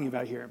we're talking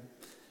about here.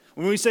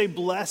 When we say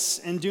bless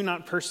and do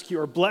not persecute,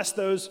 or bless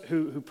those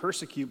who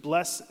persecute,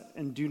 bless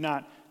and do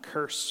not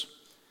curse,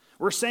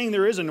 we're saying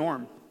there is a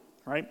norm,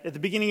 right? At the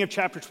beginning of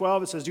chapter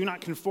 12, it says, "Do not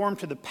conform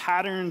to the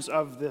patterns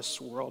of this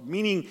world,"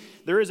 meaning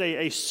there is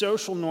a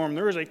social norm,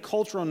 there is a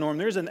cultural norm,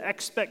 there is an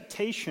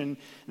expectation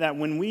that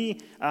when we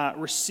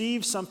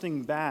receive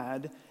something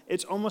bad,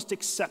 it's almost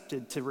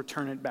accepted to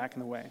return it back in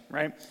the way,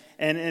 right?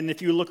 And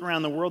if you look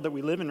around the world that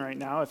we live in right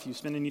now, if you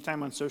spend any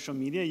time on social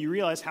media, you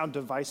realize how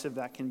divisive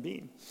that can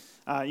be.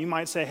 You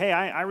might say, "Hey,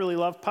 I really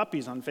love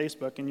puppies" on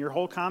Facebook, and your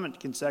whole comment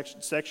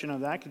section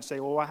of that could say,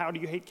 "Well, how do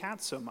you hate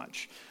cats so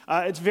much?"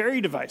 It's very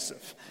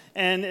divisive,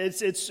 and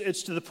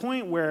it's to the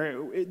point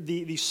where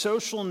the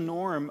social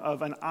norm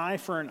of an eye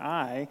for an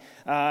eye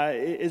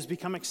is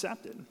become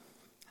accepted.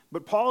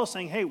 But Paul is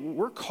saying, hey,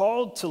 we're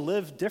called to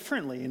live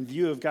differently in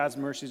view of God's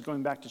mercies,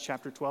 going back to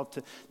chapter 12,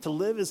 to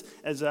live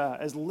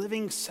as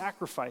living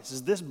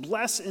sacrifices. This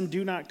bless and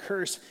do not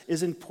curse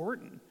is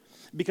important.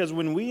 Because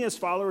when we as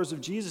followers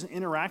of Jesus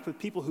interact with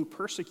people who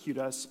persecute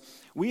us,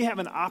 we have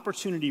an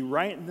opportunity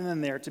right then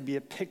and there to be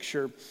a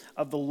picture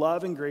of the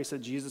love and grace that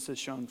Jesus has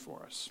shown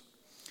for us.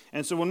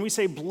 And so when we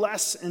say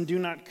bless and do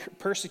not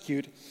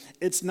persecute,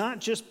 it's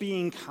not just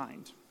being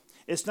kind.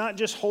 It's not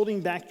just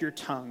holding back your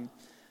tongue.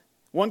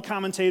 One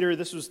commentator,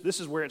 this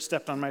is where it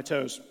stepped on my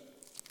toes.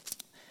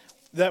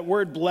 That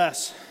word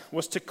bless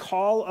was to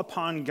call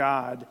upon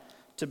God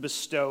to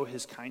bestow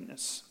his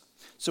kindness.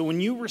 So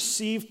when you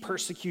receive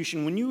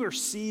persecution, when you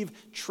receive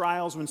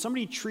trials, when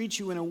somebody treats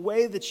you in a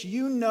way that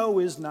you know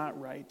is not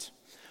right,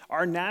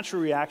 our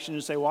natural reaction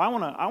is to say, well, I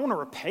want to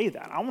repay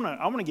that. I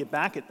want to get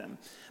back at them.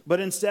 But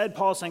instead,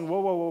 Paul's saying,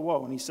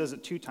 whoa, and he says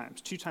it two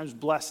times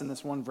bless in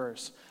this one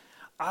verse.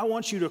 I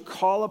want you to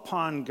call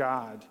upon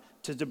God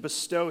to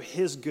bestow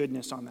his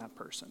goodness on that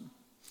person.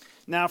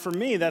 Now, for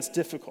me, that's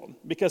difficult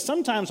because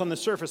sometimes on the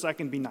surface I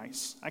can be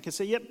nice. I can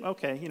say, yep,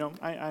 okay,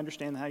 I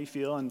understand how you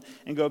feel and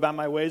go about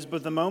my ways.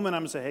 But the moment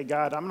I'm going to say, hey,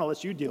 God, I'm going to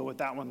let you deal with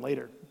that one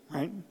later,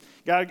 right?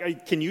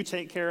 God, can you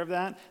take care of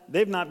that?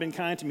 They've not been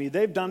kind to me.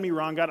 They've done me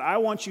wrong. God, I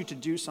want you to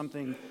do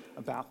something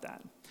about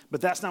that.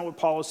 But that's not what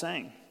Paul is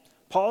saying.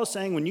 Paul is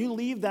saying when you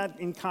leave that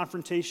in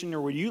confrontation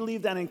or when you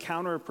leave that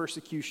encounter of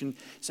persecution,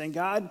 saying,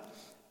 God,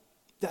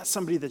 that's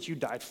somebody that you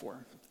died for.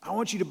 I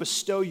want you to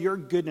bestow your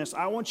goodness.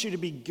 I want you to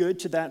be good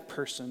to that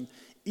person,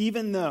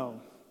 even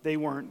though they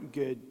weren't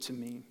good to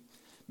me.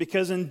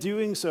 Because in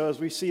doing so, as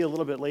we see a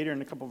little bit later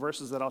in a couple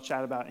verses that I'll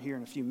chat about here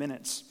in a few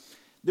minutes,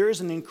 there is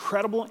an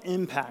incredible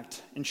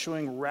impact in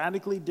showing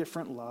radically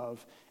different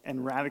love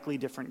and radically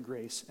different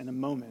grace in a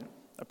moment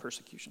of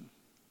persecution.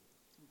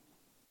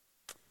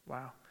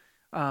 Wow.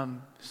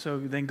 So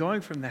then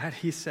going from that,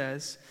 he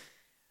says,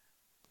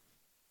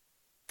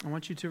 I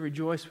want you to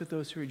rejoice with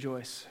those who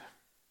rejoice.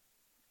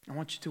 I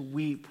want you to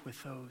weep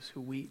with those who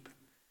weep.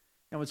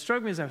 Now, what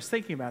struck me as I was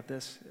thinking about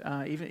this,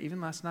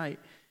 even last night,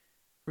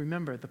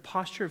 remember, the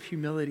posture of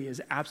humility is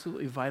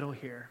absolutely vital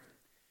here.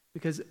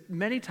 Because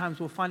many times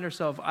we'll find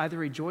ourselves either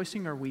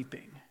rejoicing or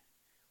weeping.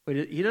 But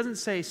he doesn't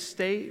say,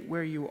 stay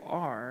where you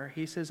are.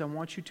 He says, I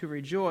want you to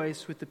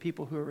rejoice with the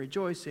people who are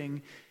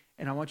rejoicing,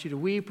 and I want you to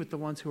weep with the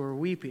ones who are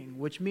weeping,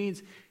 which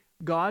means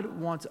God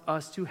wants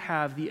us to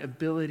have the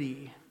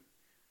ability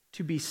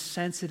to be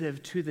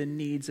sensitive to the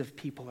needs of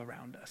people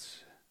around us.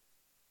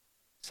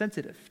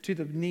 Sensitive to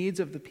the needs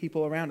of the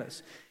people around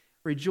us.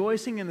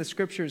 Rejoicing in the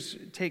scriptures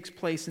takes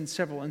place in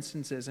several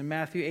instances. In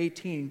Matthew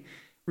 18,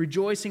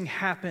 rejoicing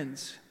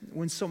happens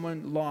when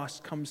someone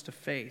lost comes to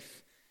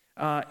faith.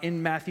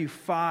 In Matthew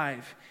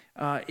 5,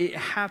 It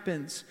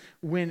happens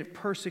when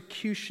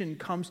persecution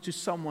comes to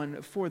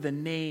someone for the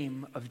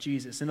name of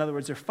Jesus. In other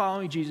words, they're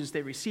following Jesus,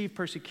 they receive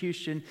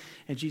persecution,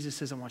 and Jesus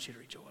says, I want you to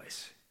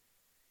rejoice.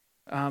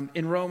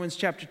 In Romans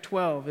chapter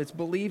 12, it's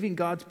believing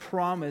God's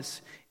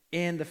promise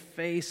in the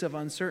face of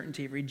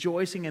uncertainty,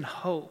 rejoicing in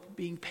hope,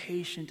 being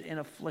patient in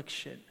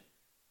affliction.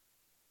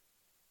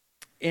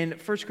 In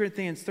 1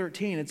 Corinthians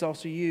 13, it's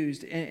also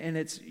used, and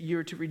it's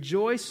you're to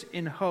rejoice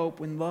in hope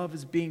when love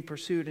is being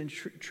pursued in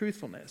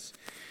truthfulness.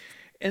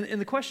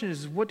 And the question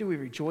is, what do we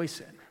rejoice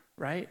in,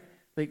 right?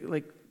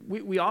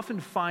 We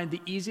often find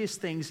the easiest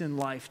things in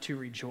life to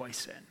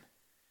rejoice in.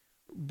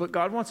 But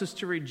God wants us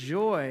to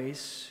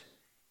rejoice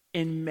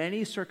in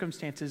many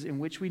circumstances in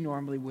which we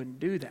normally wouldn't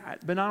do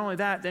that. But not only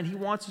that, then he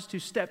wants us to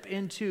step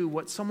into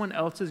what someone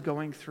else is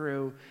going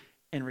through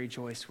and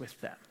rejoice with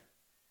them.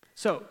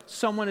 So,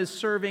 someone is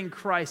serving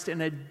Christ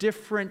in a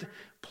different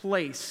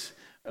place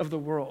of the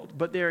world,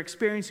 but they're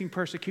experiencing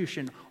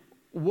persecution.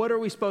 What are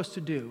we supposed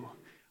to do?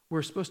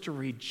 We're supposed to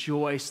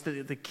rejoice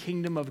that the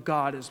kingdom of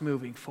God is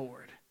moving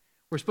forward.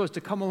 We're supposed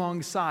to come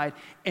alongside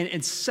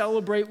and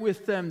celebrate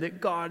with them that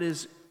God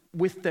is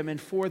with them and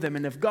for them.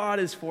 And if God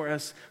is for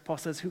us, Paul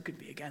says, who could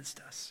be against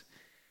us?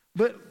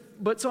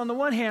 But so on the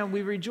one hand,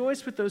 we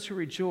rejoice with those who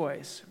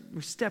rejoice.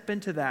 We step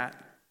into that.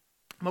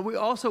 But we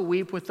also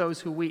weep with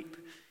those who weep.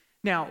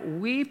 Now,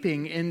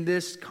 weeping in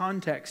this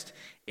context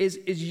is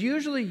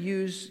usually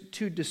used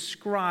to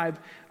describe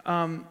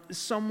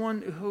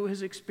someone who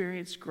has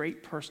experienced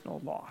great personal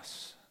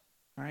loss.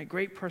 All right,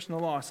 great personal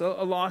loss, a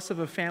loss of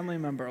a family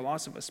member, a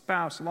loss of a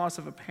spouse, a loss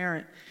of a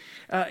parent.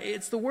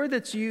 It's the word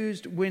that's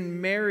used when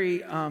Mary,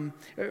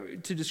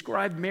 to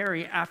describe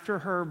Mary after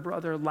her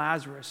brother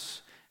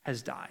Lazarus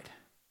has died.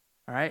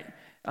 All right,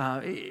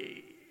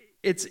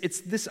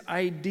 it's this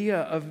idea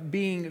of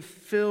being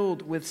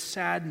filled with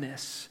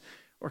sadness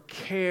or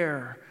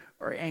care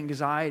or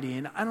anxiety.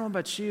 And I don't know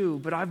about you,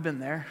 but I've been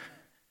there.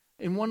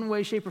 In one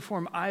way, shape, or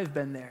form, I've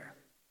been there.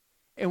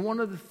 And one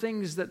of the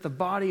things that the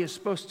body is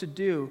supposed to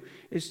do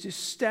is to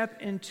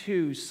step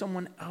into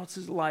someone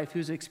else's life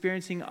who's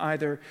experiencing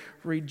either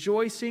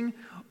rejoicing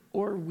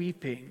or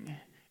weeping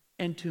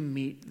and to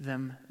meet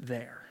them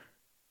there.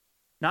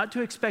 Not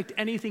to expect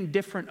anything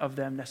different of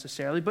them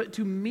necessarily, but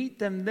to meet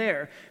them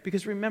there.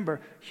 Because remember,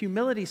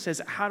 humility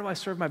says, how do I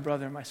serve my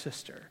brother and my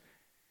sister?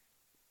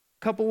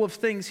 Couple of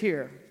things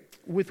here.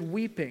 With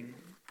weeping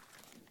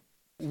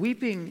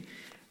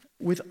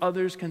with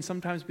others can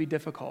sometimes be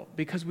difficult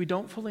because we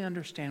don't fully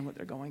understand what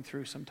they're going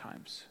through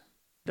sometimes.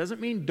 Doesn't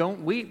mean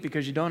don't weep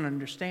because you don't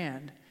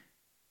understand.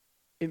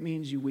 It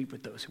means you weep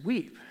with those who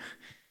weep.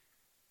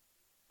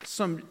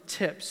 Some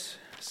tips,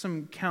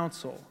 some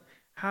counsel.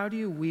 How do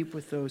you weep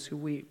with those who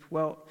weep?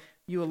 Well,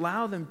 you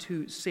allow them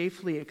to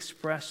safely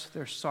express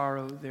their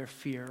sorrow, their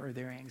fear, or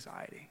their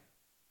anxiety.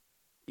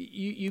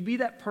 You be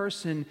that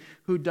person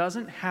who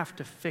doesn't have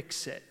to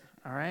fix it,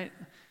 all right?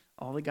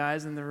 All the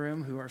guys in the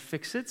room who are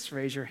fix-its,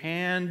 raise your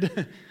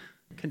hand.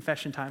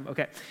 Confession time,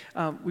 okay.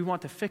 We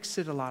want to fix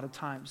it a lot of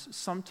times.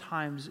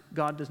 Sometimes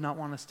God does not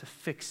want us to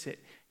fix it.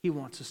 He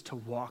wants us to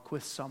walk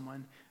with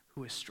someone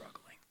who is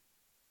struggling,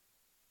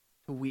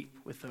 to weep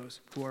with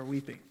those who are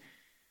weeping.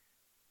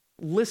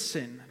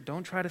 Listen,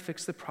 don't try to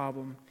fix the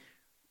problem.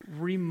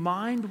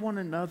 Remind one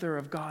another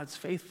of God's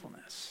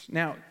faithfulness.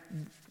 Now,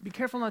 be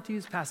careful not to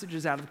use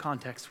passages out of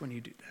context when you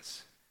do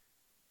this.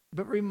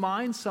 But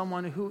remind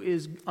someone who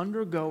is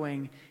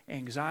undergoing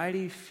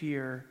anxiety,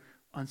 fear,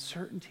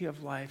 uncertainty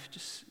of life,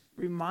 just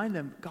remind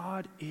them,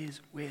 God is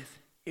with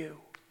you.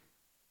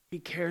 He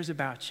cares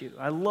about you.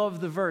 I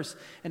love the verse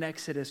in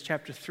Exodus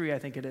chapter 3, I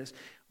think it is,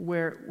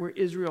 where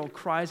Israel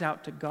cries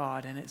out to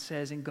God, and it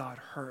says, and God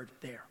heard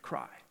their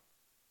cry.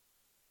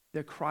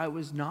 Their cry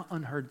was not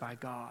unheard by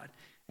God.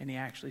 And he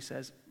actually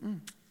says,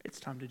 it's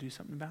time to do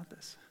something about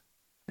this.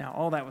 Now,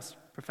 all that was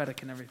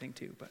prophetic and everything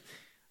too.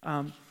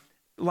 But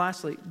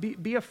lastly,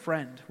 be a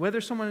friend.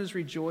 Whether someone is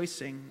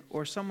rejoicing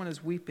or someone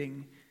is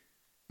weeping,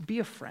 be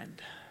a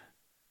friend.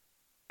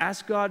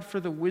 Ask God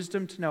for the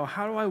wisdom to know,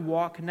 how do I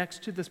walk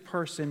next to this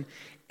person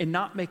and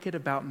not make it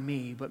about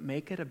me, but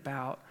make it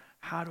about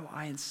how do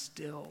I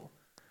instill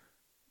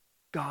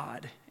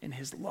God and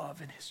his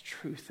love and his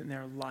truth in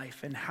their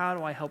life, and how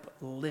do I help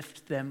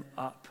lift them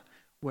up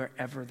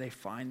wherever they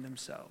find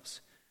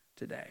themselves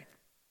today.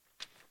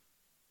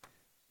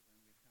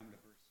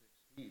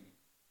 It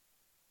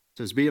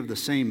says, be of the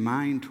same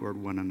mind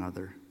toward one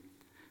another.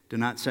 Do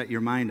not set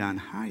your mind on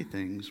high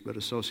things, but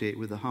associate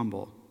with the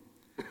humble.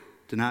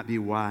 Do not be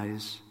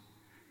wise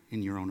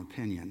in your own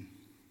opinion.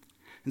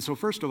 And so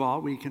first of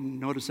all, we can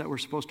notice that we're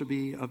supposed to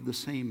be of the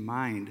same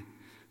mind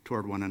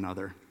toward one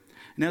another.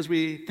 And as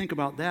we think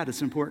about that,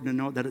 it's important to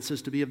note that it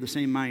says to be of the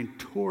same mind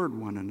toward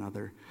one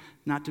another,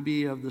 not to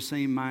be of the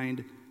same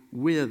mind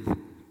with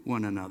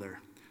one another.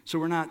 So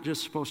we're not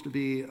just supposed to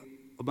be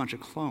a bunch of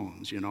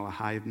clones, a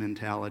hive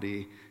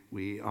mentality.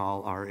 We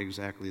all are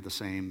exactly the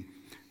same.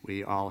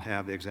 We all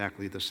have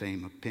exactly the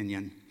same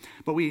opinion.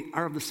 But we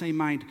are of the same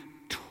mind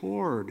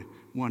toward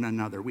one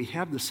another. We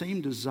have the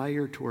same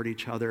desire toward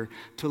each other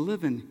to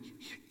live in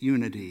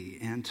unity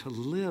and to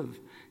live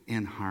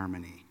in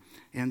harmony.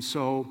 And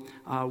so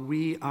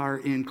we are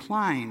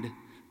inclined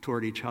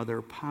toward each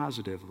other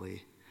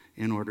positively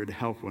in order to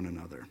help one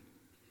another.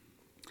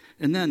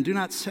 And then, do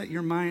not set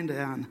your mind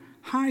on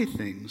high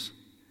things,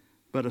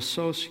 but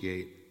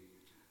associate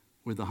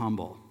with the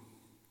humble.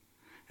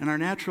 And our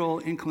natural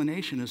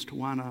inclination is to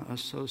want to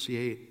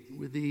associate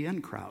with the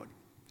in crowd.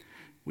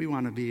 We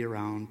want to be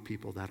around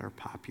people that are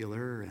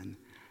popular and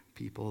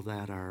people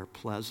that are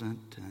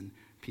pleasant and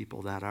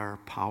people that are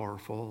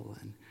powerful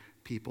and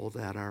people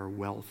that are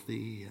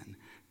wealthy and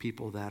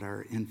people that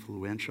are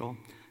influential.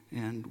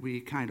 And we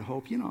kind of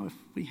hope, if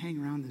we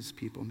hang around these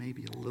people,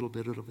 maybe a little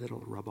bit of it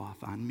will rub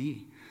off on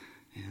me.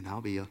 And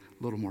I'll be a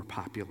little more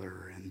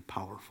popular and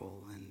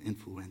powerful and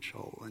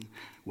influential and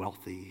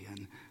wealthy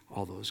and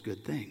all those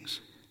good things.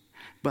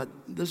 But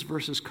this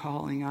verse is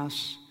calling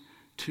us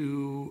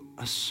to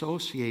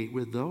associate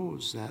with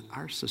those that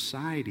our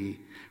society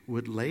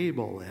would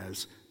label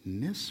as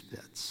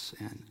misfits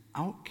and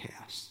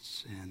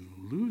outcasts and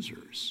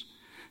losers,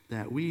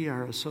 that we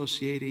are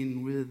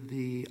associating with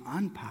the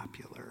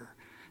unpopular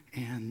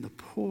and the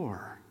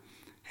poor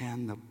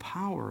and the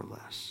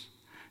powerless,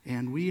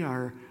 and we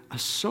are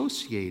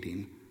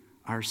associating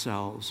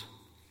ourselves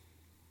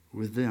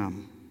with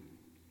them.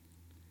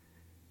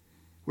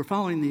 We're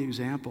following the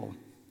example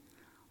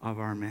of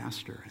our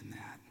Master in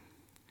that.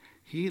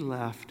 He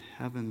left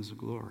heaven's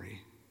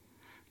glory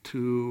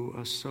to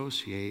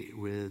associate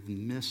with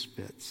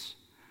misfits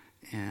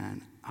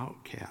and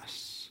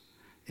outcasts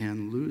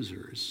and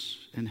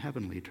losers in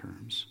heavenly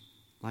terms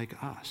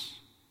like us.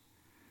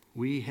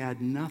 We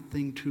had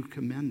nothing to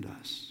commend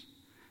us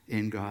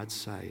in God's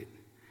sight,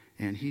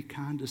 and he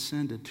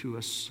condescended to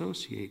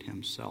associate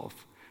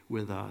himself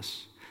with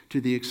us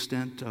to the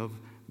extent of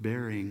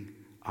bearing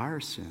our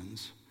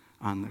sins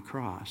on the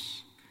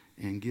cross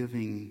and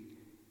giving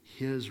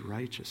his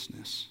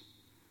righteousness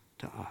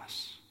to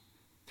us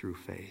through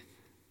faith.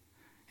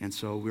 And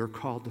so we're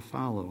called to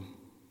follow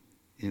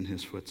in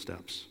his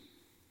footsteps.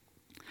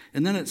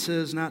 And then it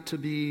says not to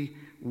be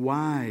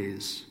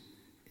wise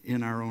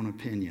in our own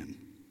opinion.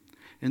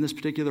 And this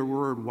particular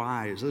word,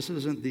 wise, this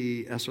isn't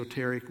the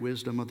esoteric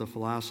wisdom of the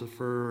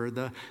philosopher or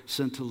the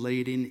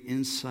scintillating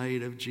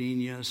insight of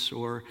genius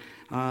or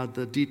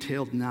the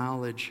detailed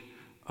knowledge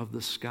of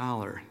the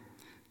scholar.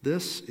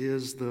 This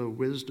is the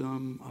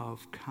wisdom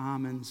of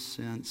common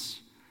sense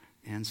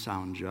and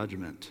sound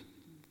judgment.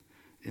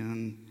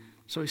 And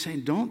so he's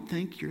saying, don't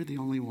think you're the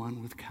only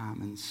one with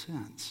common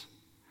sense.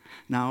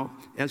 Now,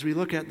 as we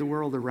look at the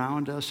world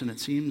around us, and it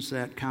seems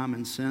that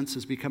common sense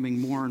is becoming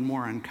more and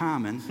more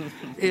uncommon,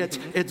 it's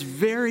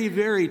very,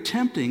 very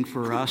tempting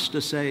for us to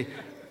say,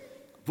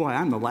 boy,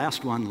 I'm the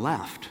last one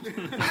left.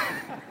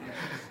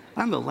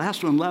 I'm the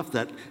last one left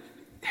that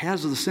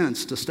has the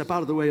sense to step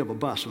out of the way of a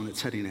bus when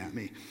it's heading at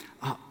me.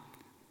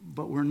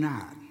 But we're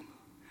not.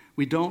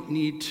 We don't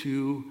need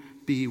to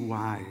be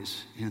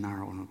wise in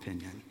our own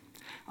opinion.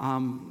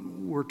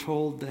 We're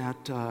told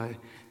that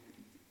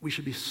we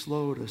should be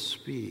slow to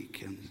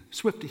speak and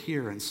swift to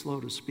hear and slow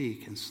to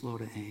speak and slow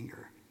to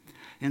anger.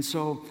 And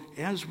so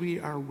as we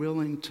are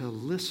willing to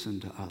listen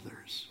to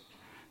others,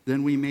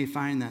 then we may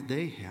find that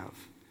they have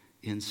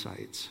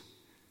insights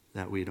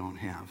that we don't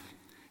have.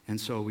 And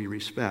so we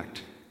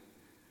respect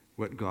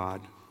what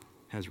God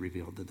has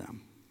revealed to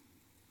them.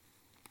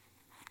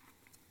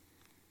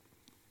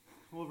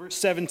 Well, verse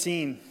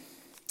 17,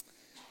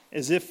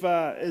 as if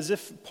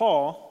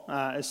Paul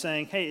is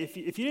saying, hey, if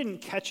you didn't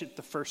catch it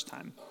the first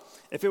time,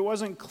 if it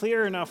wasn't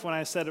clear enough when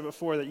I said it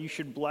before that you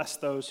should bless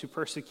those who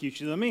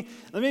persecute you, let me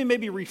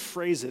maybe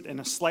rephrase it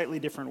in a slightly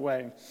different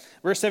way.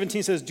 Verse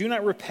 17 says, do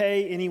not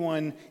repay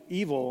anyone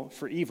evil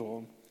for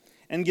evil,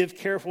 and give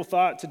careful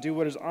thought to do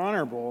what is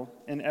honorable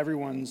in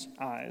everyone's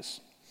eyes.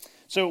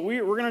 So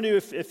we're going to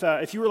do,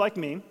 if you were like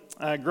me,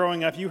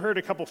 growing up, you heard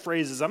a couple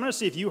phrases. I'm going to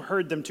see if you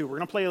heard them too. We're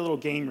going to play a little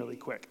game really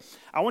quick.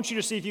 I want you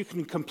to see if you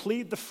can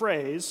complete the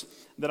phrase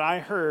that I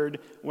heard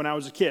when I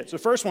was a kid. So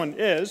the first one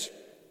is,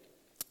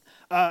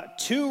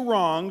 two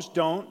wrongs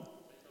don't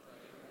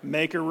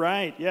make a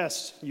right.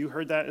 Yes, you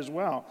heard that as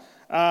well.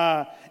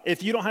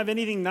 If you don't have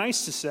anything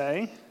nice to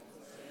say,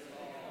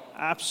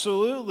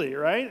 absolutely,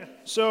 right?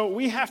 So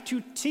we have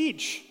to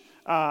teach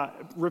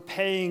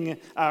repaying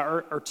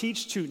or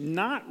teach to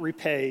not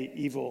repay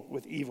evil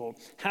with evil.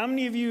 How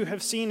many of you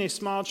have seen a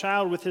small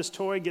child with his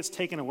toy gets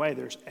taken away?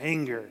 There's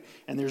anger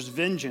and there's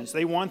vengeance.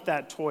 They want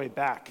that toy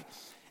back.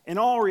 In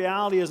all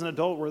reality, as an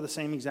adult, we're the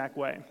same exact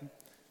way.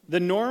 The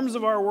norms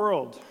of our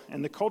world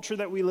and the culture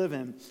that we live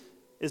in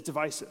is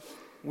divisive.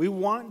 We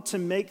want to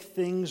make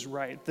things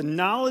right. The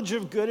knowledge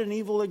of good and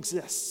evil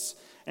exists.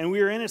 And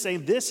we are in it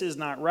saying, this is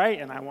not right,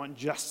 and I want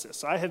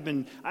justice. I have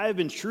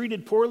been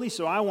treated poorly,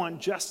 so I want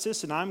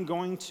justice, and I'm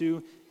going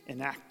to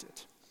enact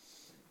it.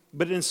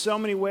 But in so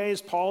many ways,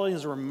 Paul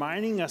is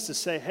reminding us to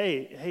say,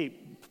 hey,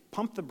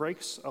 pump the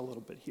brakes a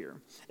little bit here.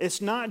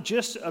 It's not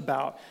just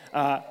about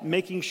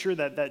making sure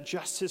that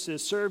justice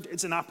is served.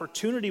 It's an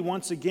opportunity,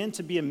 once again,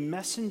 to be a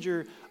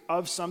messenger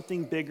of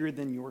something bigger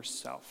than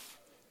yourself.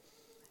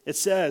 It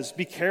says,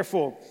 be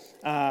careful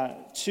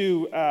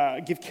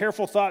to give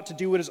careful thought to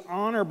do what is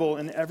honorable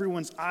in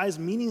everyone's eyes,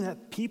 meaning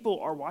that people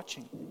are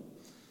watching.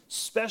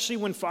 Especially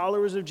when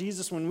followers of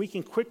Jesus, when we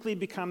can quickly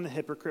become the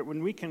hypocrite,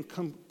 when we can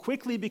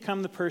quickly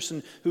become the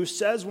person who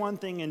says one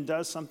thing and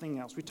does something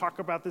else. We talk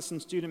about this in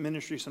student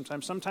ministry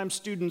sometimes. Sometimes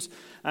students,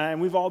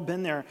 and we've all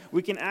been there,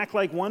 we can act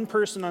like one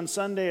person on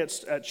Sunday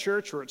at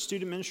church or at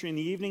student ministry in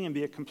the evening and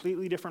be a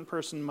completely different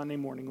person Monday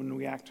morning when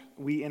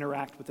we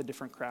interact with a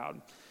different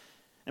crowd.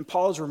 And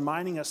Paul is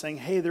reminding us, saying,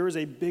 hey, there is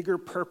a bigger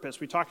purpose.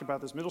 We talked about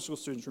this, middle school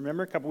students.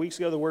 Remember a couple weeks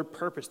ago, the word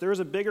purpose. There is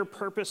a bigger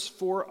purpose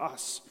for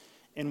us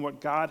in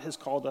what God has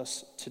called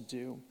us to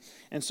do.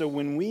 And so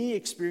when we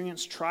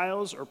experience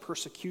trials or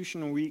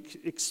persecution, or we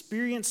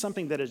experience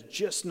something that is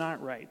just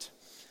not right,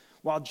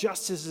 while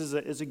justice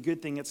is a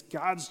good thing, it's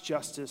God's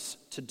justice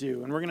to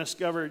do. And we're going to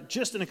discover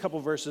just in a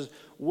couple verses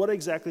what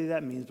exactly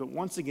that means. But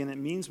once again, it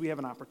means we have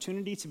an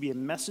opportunity to be a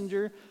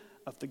messenger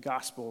of the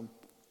gospel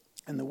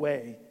and the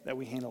way that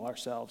we handle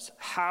ourselves.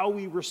 How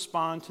we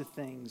respond to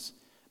things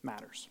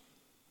matters.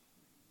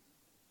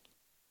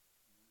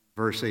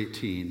 Verse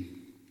 18.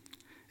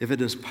 If it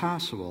is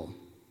possible,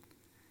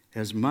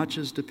 as much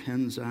as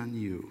depends on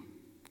you,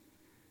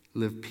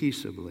 live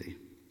peaceably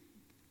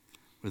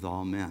with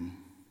all men.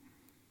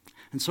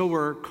 And so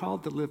we're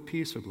called to live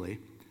peaceably,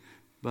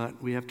 but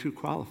we have two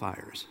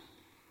qualifiers.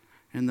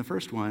 And the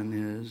first one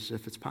is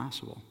if it's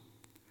possible.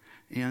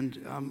 And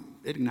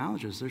it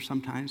acknowledges there's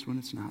some times when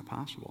it's not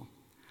possible.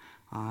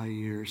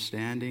 You're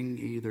standing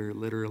either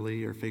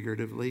literally or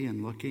figuratively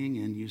and looking,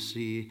 and you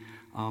see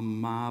a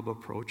mob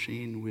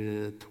approaching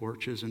with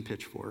torches and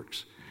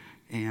pitchforks.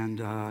 And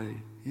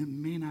it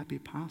may not be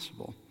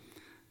possible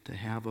to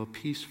have a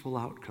peaceful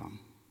outcome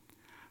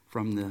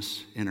from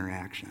this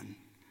interaction.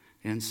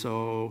 And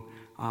so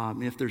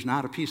if there's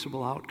not a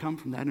peaceable outcome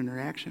from that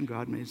interaction,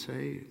 God may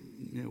say,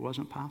 it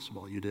wasn't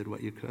possible. You did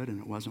what you could, and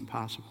it wasn't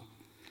possible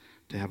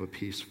to have a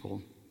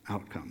peaceful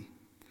outcome.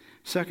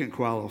 Second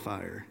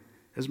qualifier,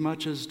 as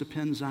much as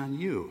depends on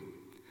you.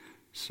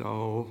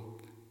 So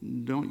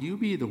don't you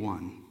be the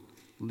one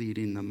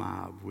leading the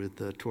mob with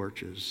the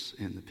torches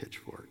and the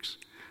pitchforks.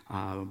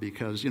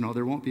 Because,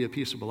 there won't be a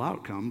peaceable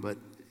outcome, but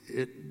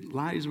it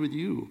lies with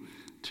you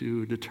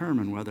to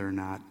determine whether or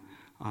not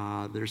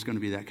there's going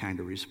to be that kind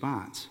of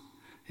response.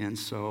 And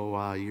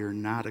so you're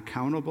not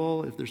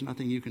accountable if there's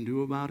nothing you can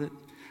do about it,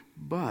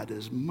 but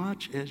as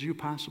much as you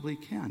possibly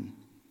can,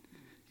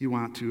 you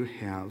want to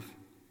have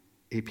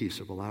a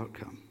peaceable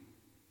outcome.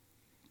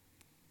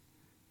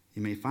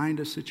 You may find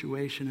a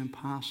situation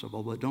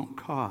impossible, but don't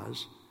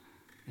cause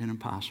an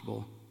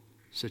impossible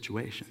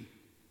situation.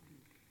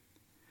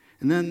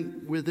 And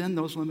then within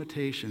those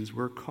limitations,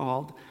 we're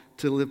called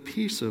to live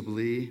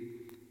peaceably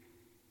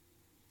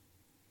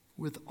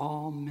with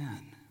all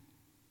men.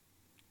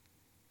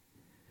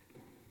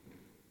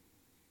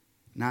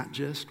 Not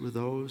just with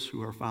those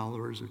who are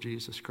followers of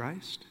Jesus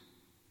Christ.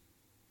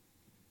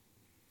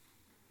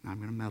 I'm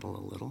going to meddle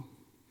a little.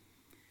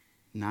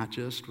 Not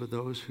just with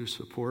those who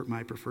support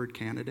my preferred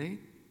candidate.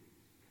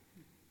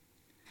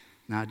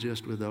 Not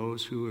just with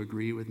those who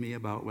agree with me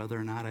about whether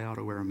or not I ought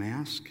to wear a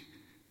mask.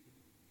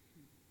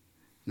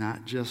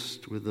 Not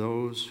just with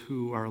those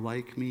who are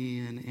like me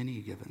in any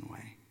given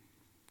way,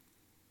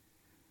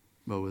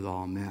 but with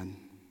all men.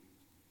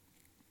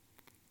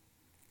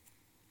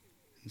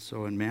 And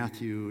so in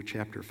Matthew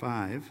chapter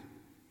 5,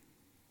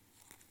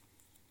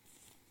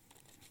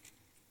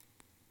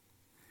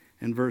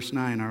 in verse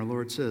 9, our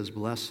Lord says,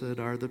 "Blessed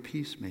are the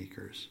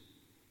peacemakers,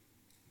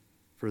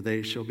 for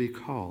they shall be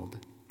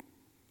called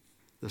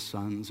the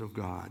sons of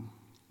God."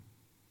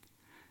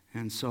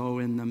 And so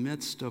in the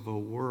midst of a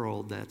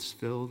world that's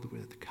filled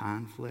with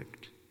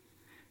conflict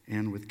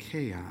and with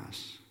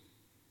chaos,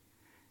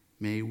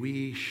 may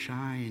we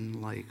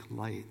shine like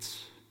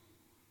lights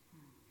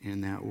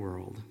in that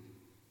world.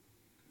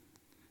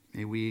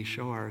 May we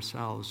show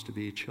ourselves to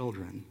be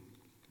children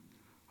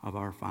of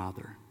our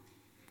Father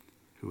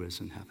who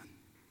is in heaven.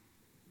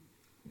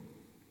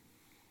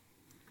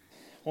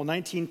 Well,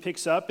 19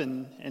 picks up,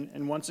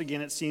 and once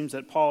again it seems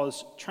that Paul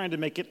is trying to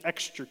make it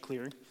extra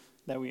clear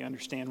that we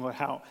understand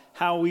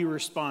how we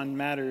respond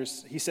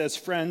matters. He says,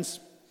 "Friends,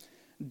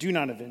 do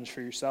not avenge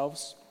for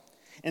yourselves.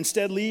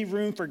 Instead, leave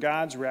room for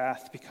God's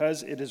wrath,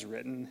 because it is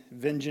written,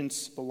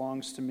 'Vengeance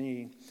belongs to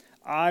me.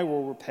 I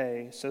will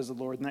repay,' says the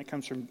Lord." And that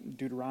comes from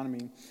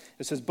Deuteronomy.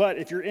 It says, "But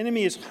if your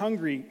enemy is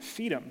hungry,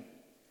 feed him.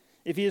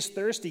 If he is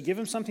thirsty, give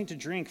him something to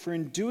drink, for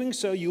in doing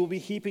so you will be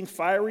heaping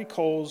fiery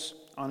coals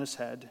on his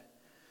head.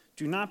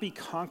 Do not be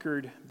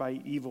conquered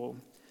by evil,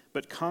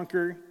 but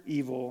conquer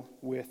evil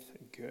with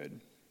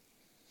good."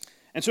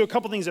 And so a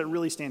couple things that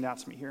really stand out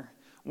to me here.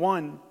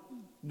 One,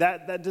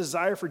 that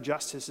desire for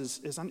justice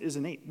is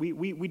innate.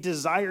 We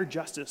desire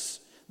justice.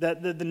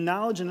 That the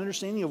knowledge and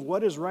understanding of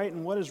what is right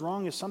and what is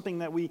wrong is something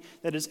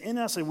that is in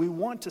us, and we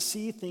want to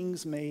see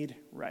things made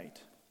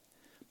right.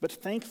 But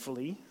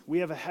thankfully, we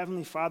have a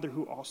Heavenly Father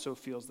who also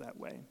feels that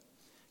way.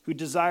 who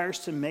desires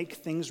to make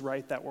things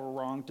right that were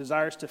wrong,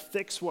 desires to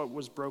fix what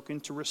was broken,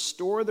 to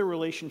restore the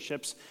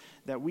relationships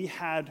that we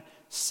had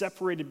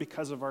separated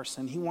because of our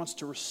sin. He wants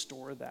to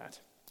restore that.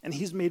 And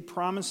he's made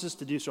promises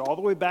to do so all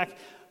the way back,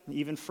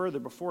 even further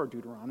before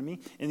Deuteronomy.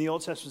 In the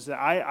Old Testament, that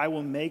I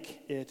will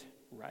make it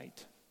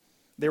right.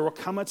 There will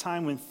come a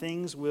time when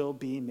things will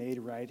be made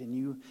right, and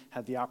you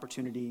have the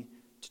opportunity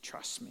to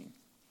trust me.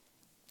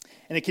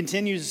 And it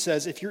continues, it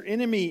says, if your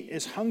enemy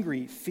is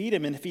hungry, feed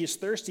him, and if he is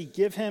thirsty,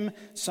 give him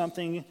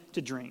something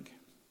to drink.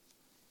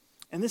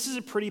 And this is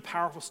a pretty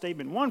powerful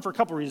statement. One, for a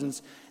couple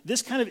reasons.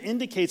 This kind of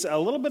indicates a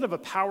little bit of a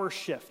power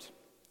shift.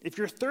 If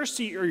you're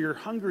thirsty or you're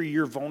hungry,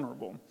 you're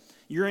vulnerable.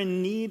 You're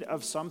in need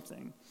of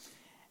something.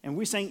 And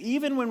we're saying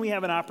even when we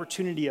have an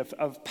opportunity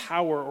of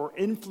power or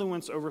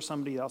influence over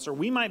somebody else, or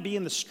we might be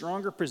in the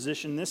stronger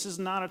position, this is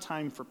not a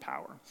time for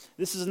power.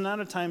 This is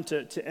not a time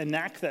to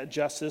enact that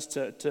justice,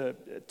 to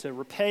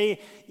repay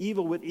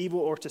evil with evil,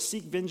 or to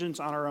seek vengeance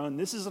on our own.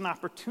 This is an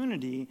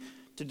opportunity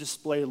to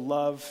display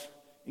love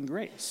and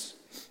grace.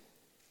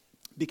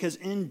 Because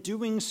in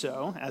doing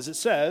so, as it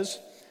says,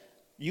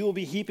 you will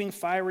be heaping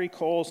fiery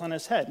coals on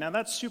his head. Now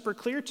that's super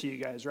clear to you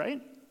guys,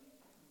 right?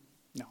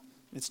 No,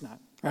 it's not,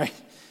 right?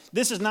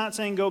 This is not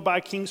saying go buy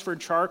Kingsford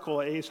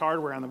charcoal at Ace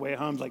Hardware on the way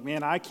home. Like,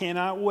 man, I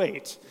cannot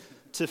wait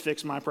to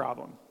fix my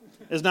problem.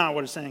 It's not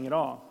what it's saying at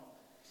all.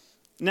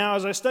 Now,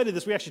 as I studied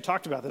this, we actually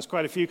talked about this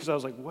quite a few because I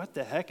was like, what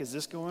the heck is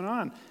this going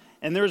on?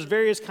 And there was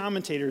various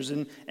commentators,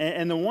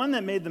 and the one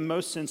that made the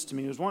most sense to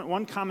me was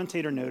one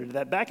commentator noted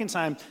that back in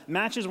time,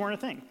 matches weren't a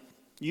thing.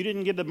 You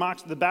didn't get the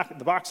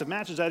box of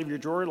matches out of your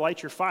drawer,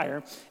 light your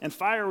fire, and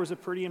fire was a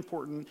pretty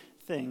important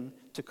thing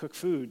to cook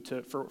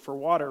food, for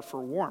water, for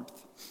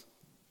warmth.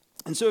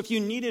 And so if you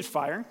needed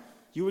fire,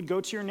 you would go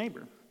to your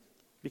neighbor,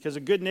 because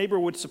a good neighbor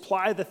would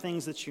supply the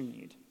things that you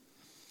need.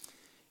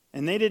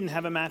 And they didn't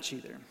have a match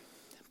either,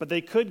 but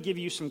they could give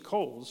you some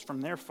coals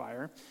from their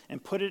fire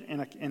and put it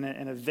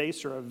in a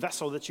vase or a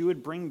vessel that you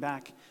would bring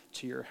back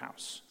to your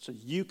house so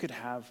you could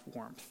have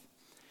warmth.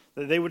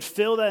 They would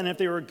fill that, and if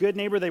they were a good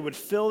neighbor, they would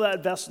fill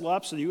that vessel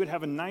up so you would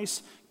have a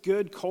nice,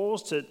 good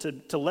coals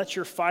to let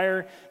your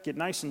fire get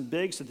nice and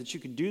big so that you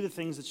could do the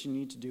things that you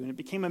need to do. And it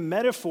became a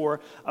metaphor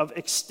of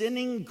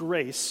extending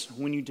grace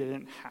when you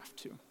didn't have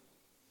to.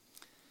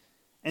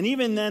 And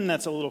even then,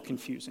 that's a little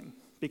confusing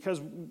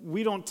because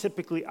we don't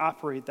typically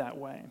operate that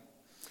way.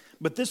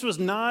 But this was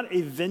not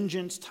a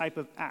vengeance type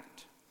of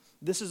act.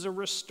 This is a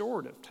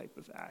restorative type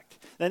of act.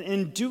 That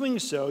in doing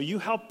so, you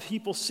help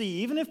people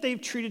see, even if they've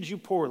treated you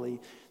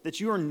poorly, that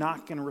you are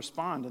not going to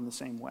respond in the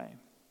same way.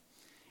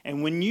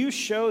 And when you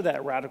show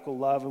that radical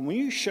love, and when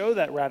you show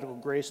that radical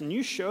grace, and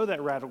you show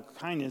that radical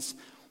kindness,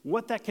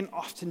 what that can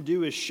often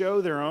do is show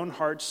their own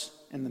hearts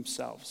and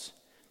themselves.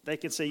 They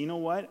can say, you know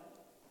what?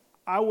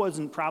 I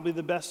wasn't probably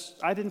the best.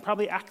 I didn't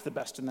probably act the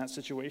best in that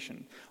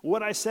situation.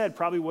 What I said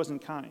probably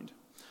wasn't kind.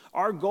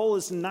 Our goal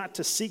is not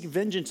to seek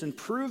vengeance and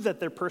prove that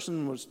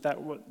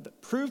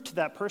prove to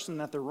that person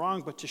that they're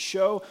wrong, but to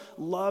show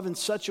love in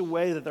such a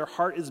way that their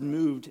heart is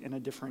moved in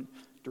a different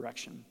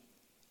direction.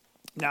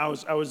 Now,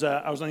 I was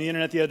on the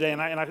internet the other day,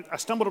 and I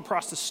stumbled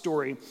across this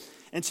story,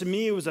 and to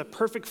me, it was a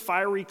perfect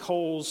fiery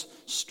coals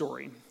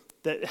story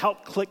that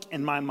helped click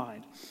in my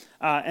mind.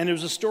 And it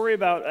was a story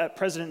about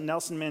President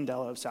Nelson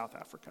Mandela of South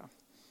Africa.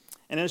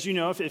 And as you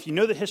know, if you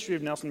know the history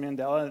of Nelson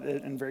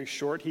Mandela, in very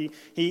short,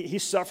 he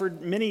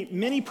suffered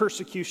many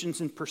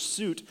persecutions in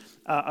pursuit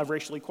of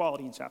racial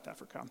equality in South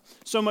Africa.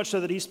 So much so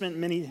that he spent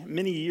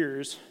many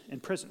years in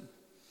prison.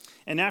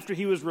 And after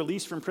he was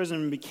released from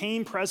prison and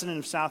became president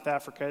of South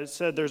Africa, it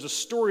said there's a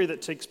story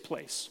that takes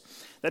place,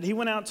 that he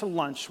went out to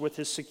lunch with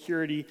his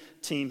security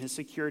team, his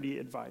security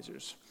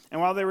advisors.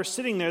 And while they were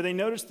sitting there, they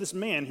noticed this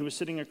man who was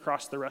sitting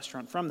across the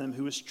restaurant from them,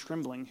 who was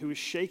trembling, who was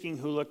shaking,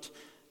 who looked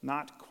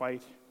not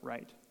quite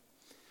right.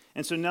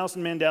 And so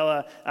Nelson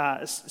Mandela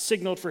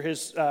signaled for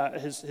his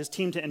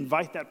team to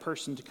invite that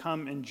person to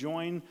come and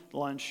join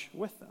lunch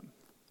with them,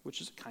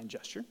 which is a kind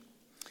gesture.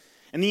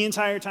 And the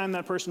entire time,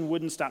 that person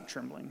wouldn't stop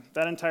trembling.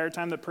 That entire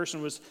time, that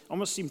person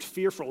almost seemed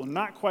fearful and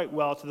not quite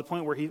well, to the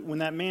point where when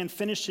that man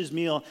finished his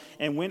meal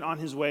and went on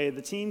his way,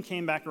 the team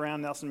came back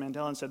around Nelson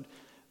Mandela and said,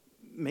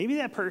 maybe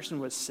that person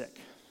was sick.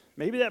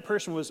 Maybe that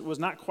person was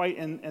not quite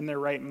in their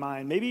right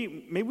mind.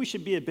 Maybe we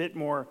should be a bit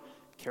more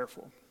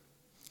careful.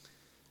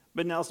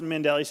 But Nelson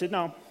Mandela, he said,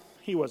 no,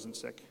 he wasn't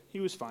sick. He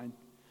was fine.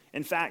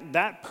 In fact,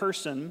 that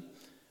person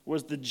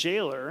was the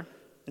jailer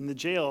in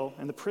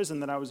the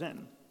prison that I was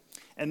in.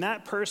 And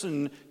that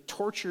person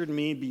tortured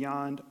me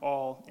beyond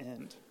all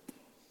end.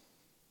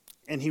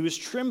 And he was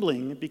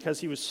trembling because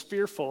he was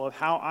fearful of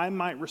how I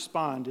might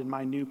respond in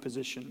my new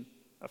position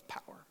of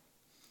power.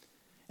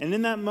 And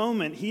in that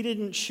moment, he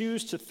didn't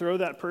choose to throw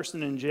that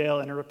person in jail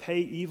and repay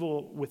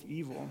evil with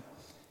evil.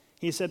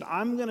 He said,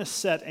 I'm going to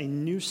set a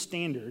new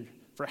standard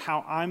for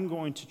how I'm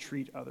going to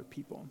treat other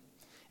people.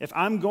 If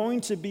I'm going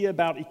to be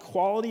about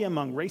equality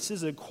among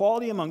races,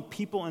 equality among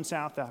people in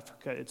South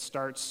Africa, it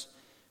starts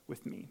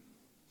with me.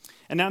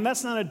 And now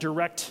that's not a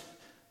direct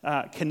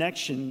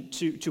connection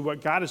to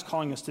what God is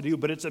calling us to do,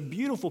 but it's a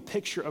beautiful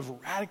picture of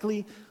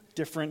radically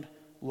different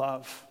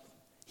love.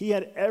 He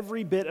had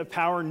every bit of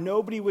power.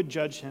 Nobody would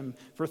judge him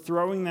for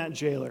throwing that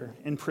jailer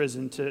in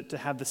prison to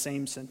have the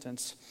same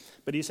sentence.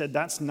 But he said,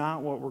 that's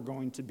not what we're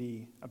going to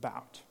be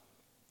about.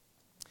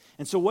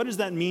 And so what does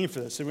that mean for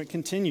this? And it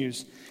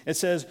continues. It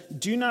says,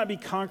 do not be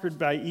conquered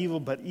by evil,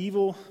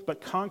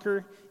 but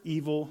conquer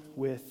evil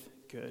with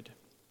good.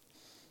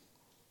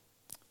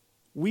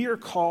 We are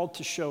called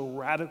to show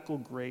radical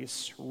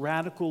grace,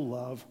 radical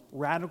love,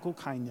 radical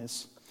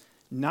kindness,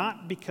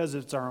 not because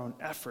it's our own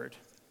effort,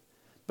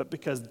 but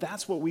because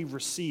that's what we've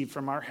received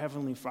from our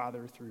Heavenly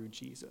Father through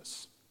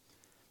Jesus.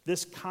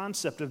 This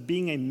concept of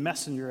being a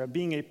messenger, of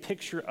being a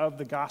picture of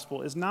the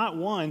gospel, is not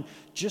one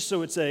just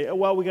so it's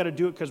we got to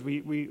do it because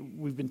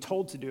we've been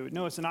told to do it.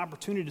 No, it's an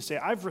opportunity to say,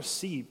 I've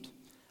received.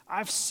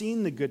 I've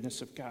seen the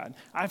goodness of God.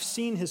 I've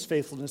seen his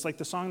faithfulness, like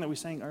the song that we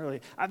sang earlier.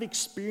 I've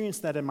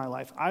experienced that in my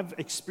life. I've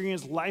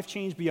experienced life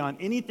change beyond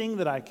anything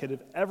that I could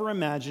have ever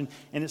imagined,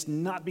 and it's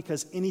not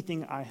because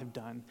anything I have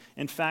done.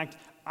 In fact,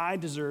 I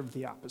deserve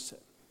the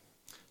opposite.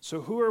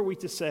 So who are we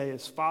to say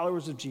as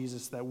followers of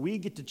Jesus that we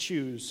get to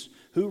choose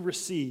who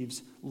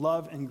receives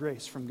love and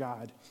grace from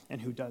God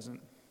and who doesn't?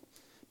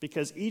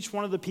 Because each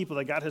one of the people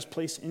that God has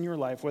placed in your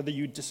life, whether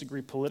you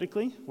disagree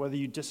politically, whether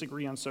you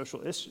disagree on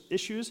social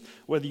issues,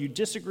 whether you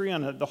disagree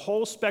on the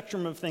whole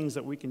spectrum of things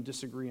that we can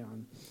disagree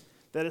on,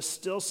 that is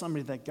still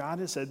somebody that God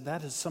has said,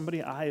 that is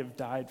somebody I have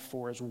died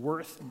for, is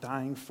worth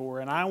dying for,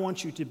 and I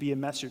want you to be a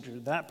messenger to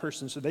that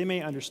person so they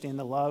may understand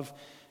the love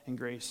and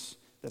grace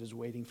that is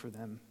waiting for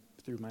them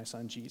through my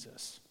son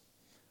Jesus.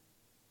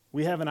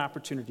 We have an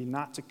opportunity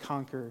not to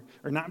conquer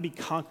or not be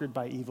conquered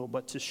by evil,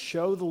 but to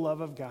show the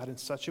love of God in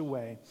such a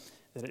way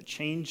that it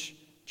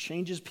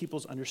changes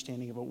people's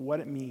understanding about what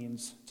it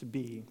means to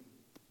be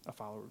a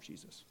follower of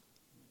Jesus.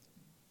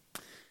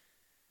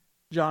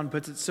 John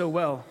puts it so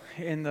well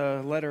in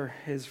the letter,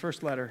 his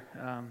first letter,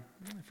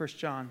 1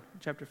 John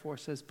chapter 4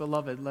 says,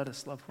 "Beloved, let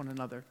us love one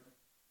another,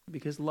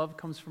 because love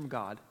comes from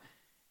God.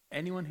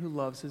 Anyone who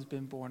loves has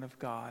been born of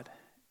God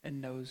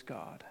and knows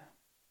God.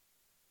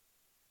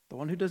 The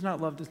one who does not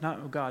love does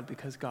not know God,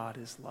 because God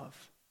is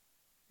love."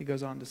 He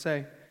goes on to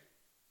say,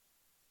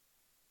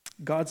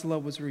 God's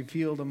love was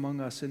revealed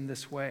among us in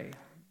this way.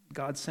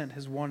 God sent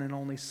his one and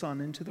only Son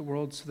into the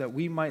world so that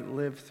we might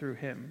live through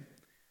him.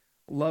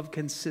 Love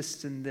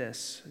consists in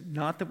this,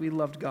 not that we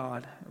loved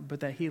God,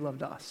 but that he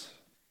loved us.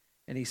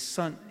 And he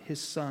sent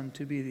his Son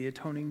to be the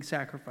atoning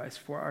sacrifice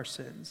for our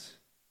sins.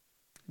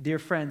 Dear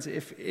friends,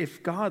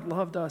 if God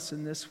loved us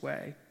in this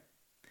way,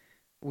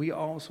 we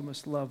also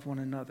must love one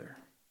another.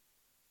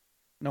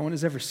 No one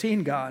has ever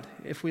seen God.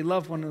 If we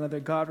love one another,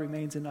 God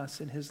remains in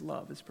us, and his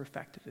love is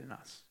perfected in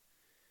us.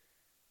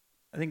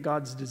 I think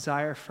God's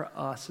desire for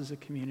us as a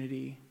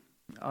community,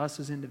 us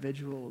as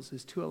individuals,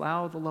 is to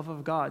allow the love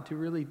of God to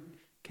really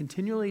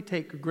continually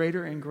take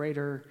greater and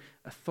greater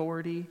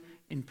authority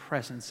and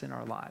presence in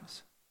our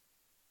lives.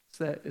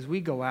 So that as we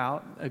go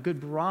out, a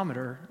good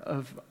barometer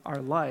of our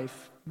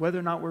life, whether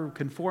or not we're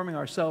conforming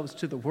ourselves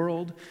to the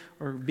world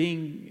or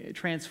being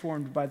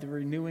transformed by the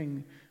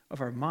renewing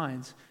of our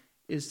minds,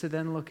 is to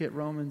then look at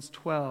Romans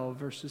 12,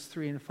 verses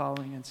 3 and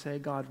following, and say,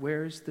 God,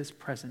 where is this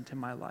present in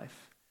my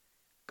life?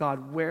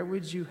 God, where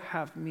would you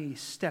have me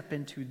step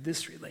into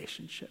this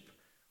relationship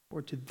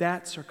or to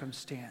that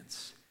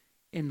circumstance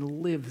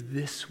and live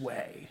this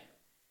way?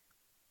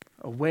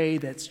 A way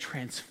that's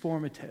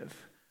transformative,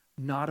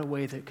 not a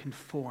way that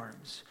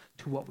conforms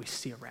to what we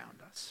see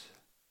around us.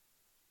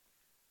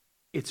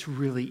 It's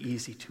really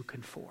easy to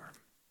conform.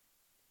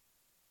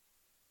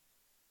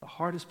 The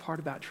hardest part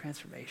about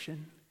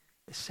transformation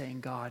is saying,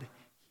 God,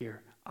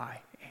 here I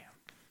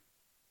am.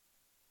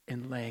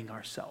 And laying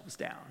ourselves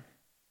down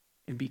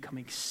and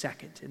becoming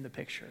second in the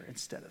picture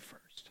instead of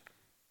first.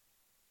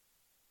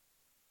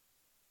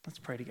 Let's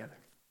pray together.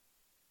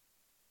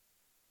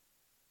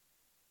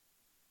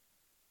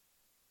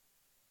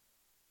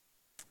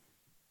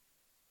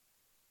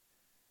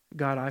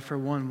 God, I for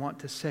one want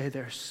to say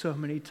there are so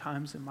many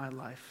times in my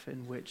life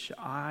in which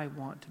I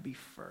want to be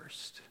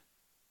first.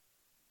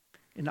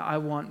 And I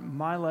want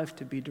my life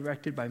to be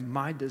directed by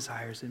my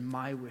desires and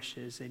my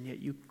wishes, and yet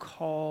you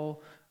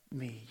call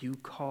me, you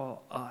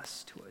call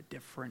us to a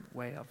different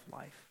way of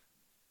life.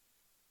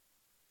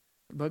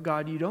 But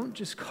God, you don't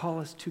just call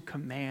us to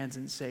commands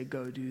and say,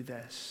 go do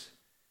this.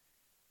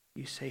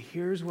 You say,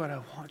 here's what I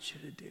want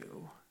you to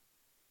do.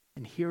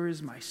 And here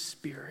is my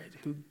Spirit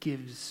who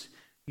gives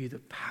you the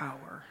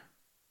power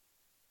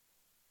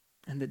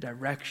and the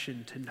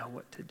direction to know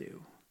what to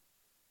do.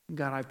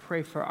 God, I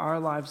pray for our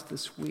lives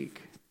this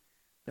week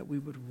that we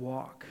would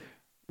walk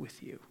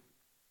with you.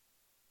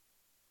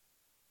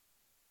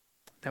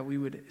 That we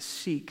would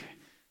seek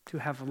to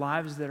have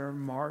lives that are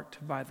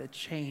marked by the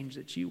change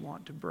that you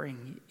want to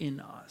bring in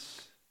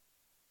us.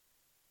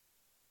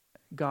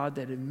 God,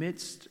 that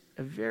amidst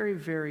a very,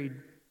 very,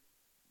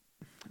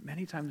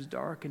 many times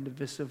dark and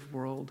divisive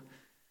world,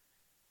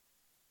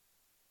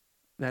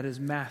 that as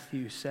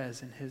Matthew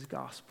says in his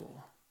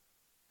gospel,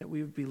 that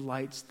we would be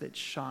lights that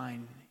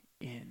shine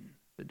in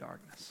the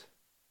darkness.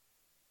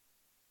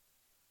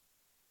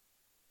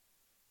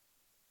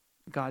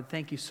 God,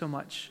 thank you so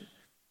much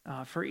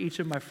for each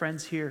of my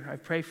friends here. I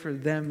pray for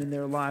them in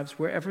their lives,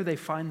 wherever they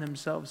find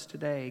themselves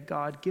today.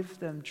 God, give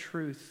them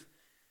truth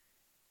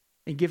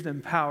and give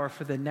them power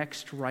for the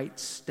next right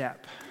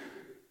step.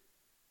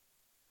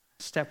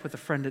 Step with a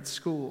friend at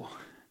school.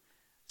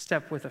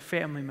 Step with a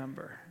family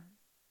member.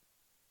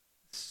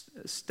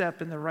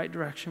 Step in the right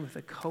direction with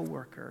a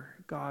coworker.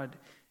 God,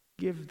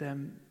 give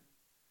them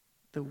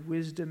the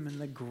wisdom and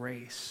the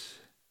grace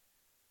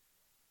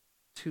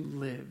to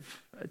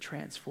live a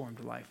transformed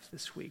life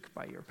this week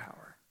by your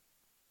power.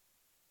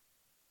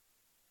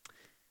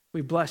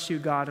 We bless you,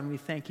 God, and we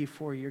thank you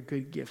for your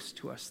good gifts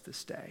to us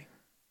this day.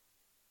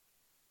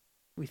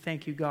 We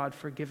thank you, God,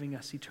 for giving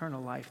us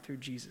eternal life through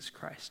Jesus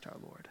Christ, our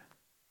Lord.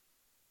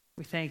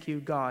 We thank you,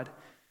 God,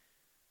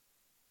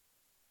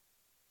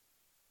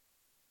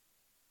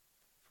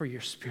 for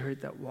your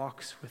Spirit that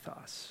walks with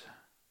us.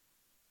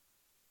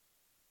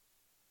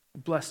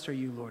 Blessed are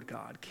you, Lord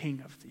God,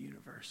 King of the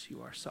universe.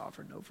 You are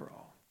sovereign over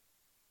all.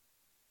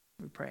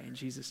 We pray in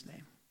Jesus'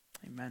 name.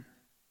 Amen.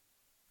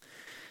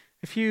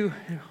 If you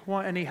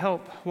want any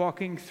help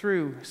walking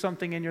through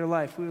something in your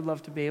life, we would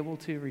love to be able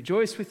to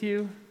rejoice with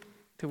you,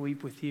 to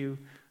weep with you,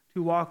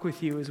 to walk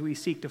with you as we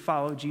seek to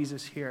follow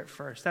Jesus here at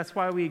First. That's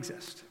why we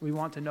exist. We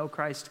want to know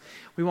Christ.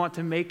 We want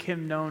to make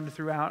him known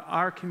throughout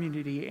our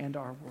community and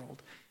our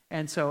world.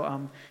 And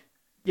so,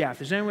 if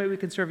there's any way we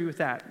can serve you with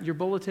that. Your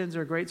bulletins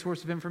are a great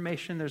source of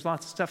information. There's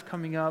lots of stuff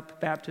coming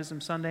up, Baptism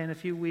Sunday in a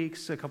few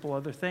weeks, a couple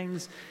other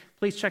things.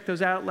 Please check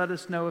those out. Let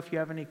us know if you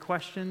have any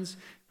questions.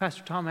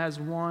 Pastor Tom has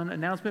one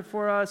announcement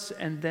for us,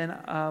 and then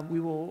we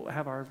will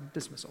have our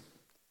dismissal.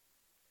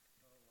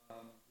 We've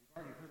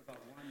already heard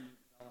about one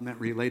development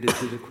related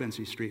to the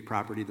Quincy Street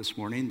property this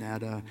morning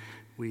that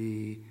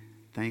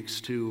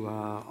thanks to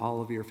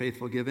all of your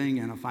faithful giving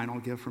and a final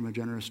gift from a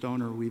generous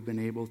donor, we've been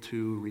able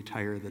to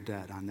retire the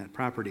debt on that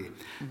property.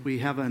 Mm-hmm. We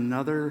have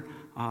another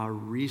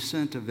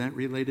recent event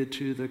related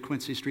to the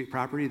Quincy Street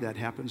property that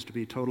happens to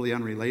be totally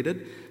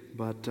unrelated,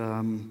 but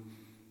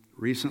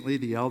recently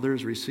the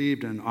elders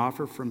received an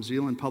offer from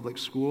Zeeland Public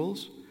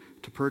Schools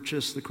to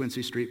purchase the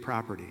Quincy Street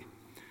property.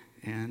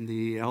 And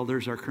the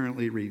elders are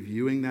currently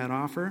reviewing that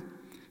offer.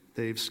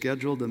 They've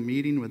scheduled a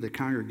meeting with the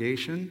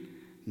congregation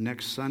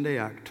next Sunday,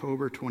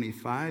 October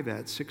 25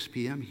 at 6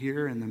 p.m.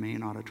 here in the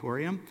main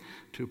auditorium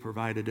to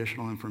provide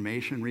additional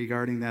information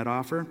regarding that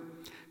offer.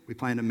 We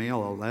plan to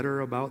mail a letter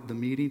about the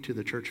meeting to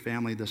the church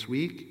family this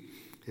week.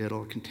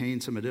 It'll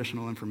contain some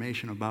additional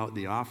information about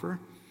the offer.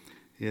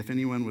 If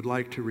anyone would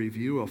like to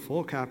review a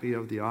full copy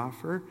of the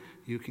offer,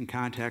 you can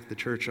contact the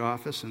church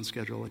office and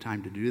schedule a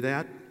time to do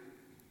that.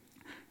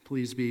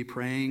 Please be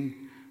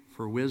praying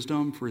for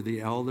wisdom for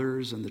the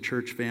elders and the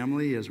church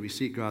family as we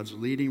seek God's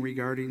leading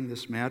regarding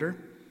this matter.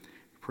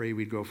 Pray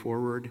we go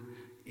forward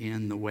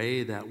in the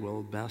way that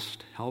will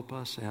best help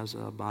us as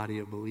a body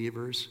of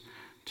believers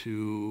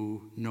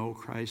to know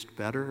Christ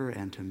better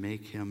and to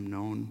make him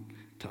known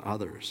to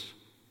others.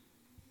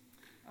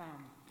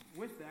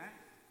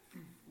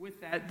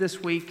 With that,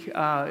 this week is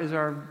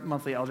our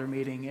monthly elder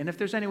meeting. And if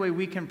there's any way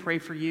we can pray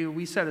for you,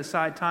 we set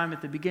aside time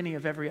at the beginning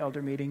of every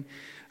elder meeting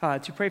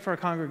to pray for our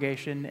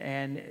congregation.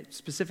 And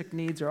specific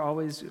needs are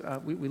always,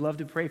 we love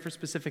to pray for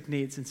specific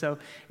needs. And so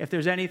if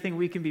there's anything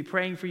we can be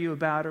praying for you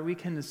about or we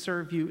can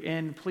serve you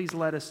in, please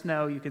let us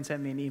know. You can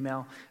send me an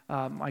email.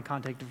 My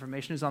contact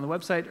information is on the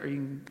website, or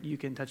you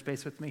can touch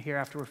base with me here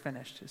after we're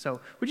finished. So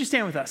would you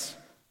stand with us?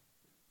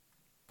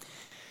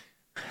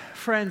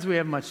 Friends, we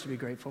have much to be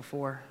grateful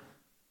for.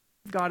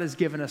 God has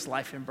given us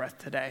life and breath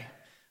today.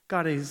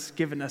 God has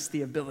given us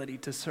the ability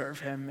to serve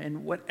him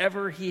in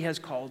whatever he has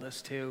called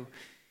us to.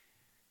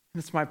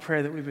 And it's my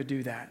prayer that we would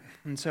do that.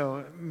 And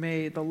so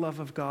may the love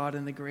of God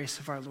and the grace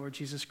of our Lord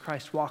Jesus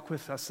Christ walk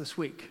with us this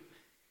week.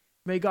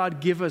 May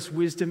God give us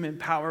wisdom and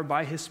power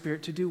by his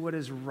Spirit to do what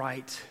is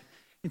right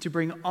and to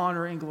bring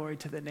honor and glory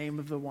to the name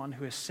of the one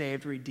who has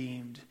saved,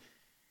 redeemed,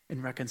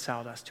 and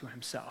reconciled us to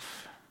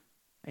himself.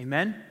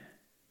 Amen?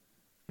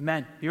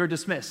 Amen. You are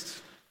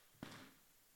dismissed.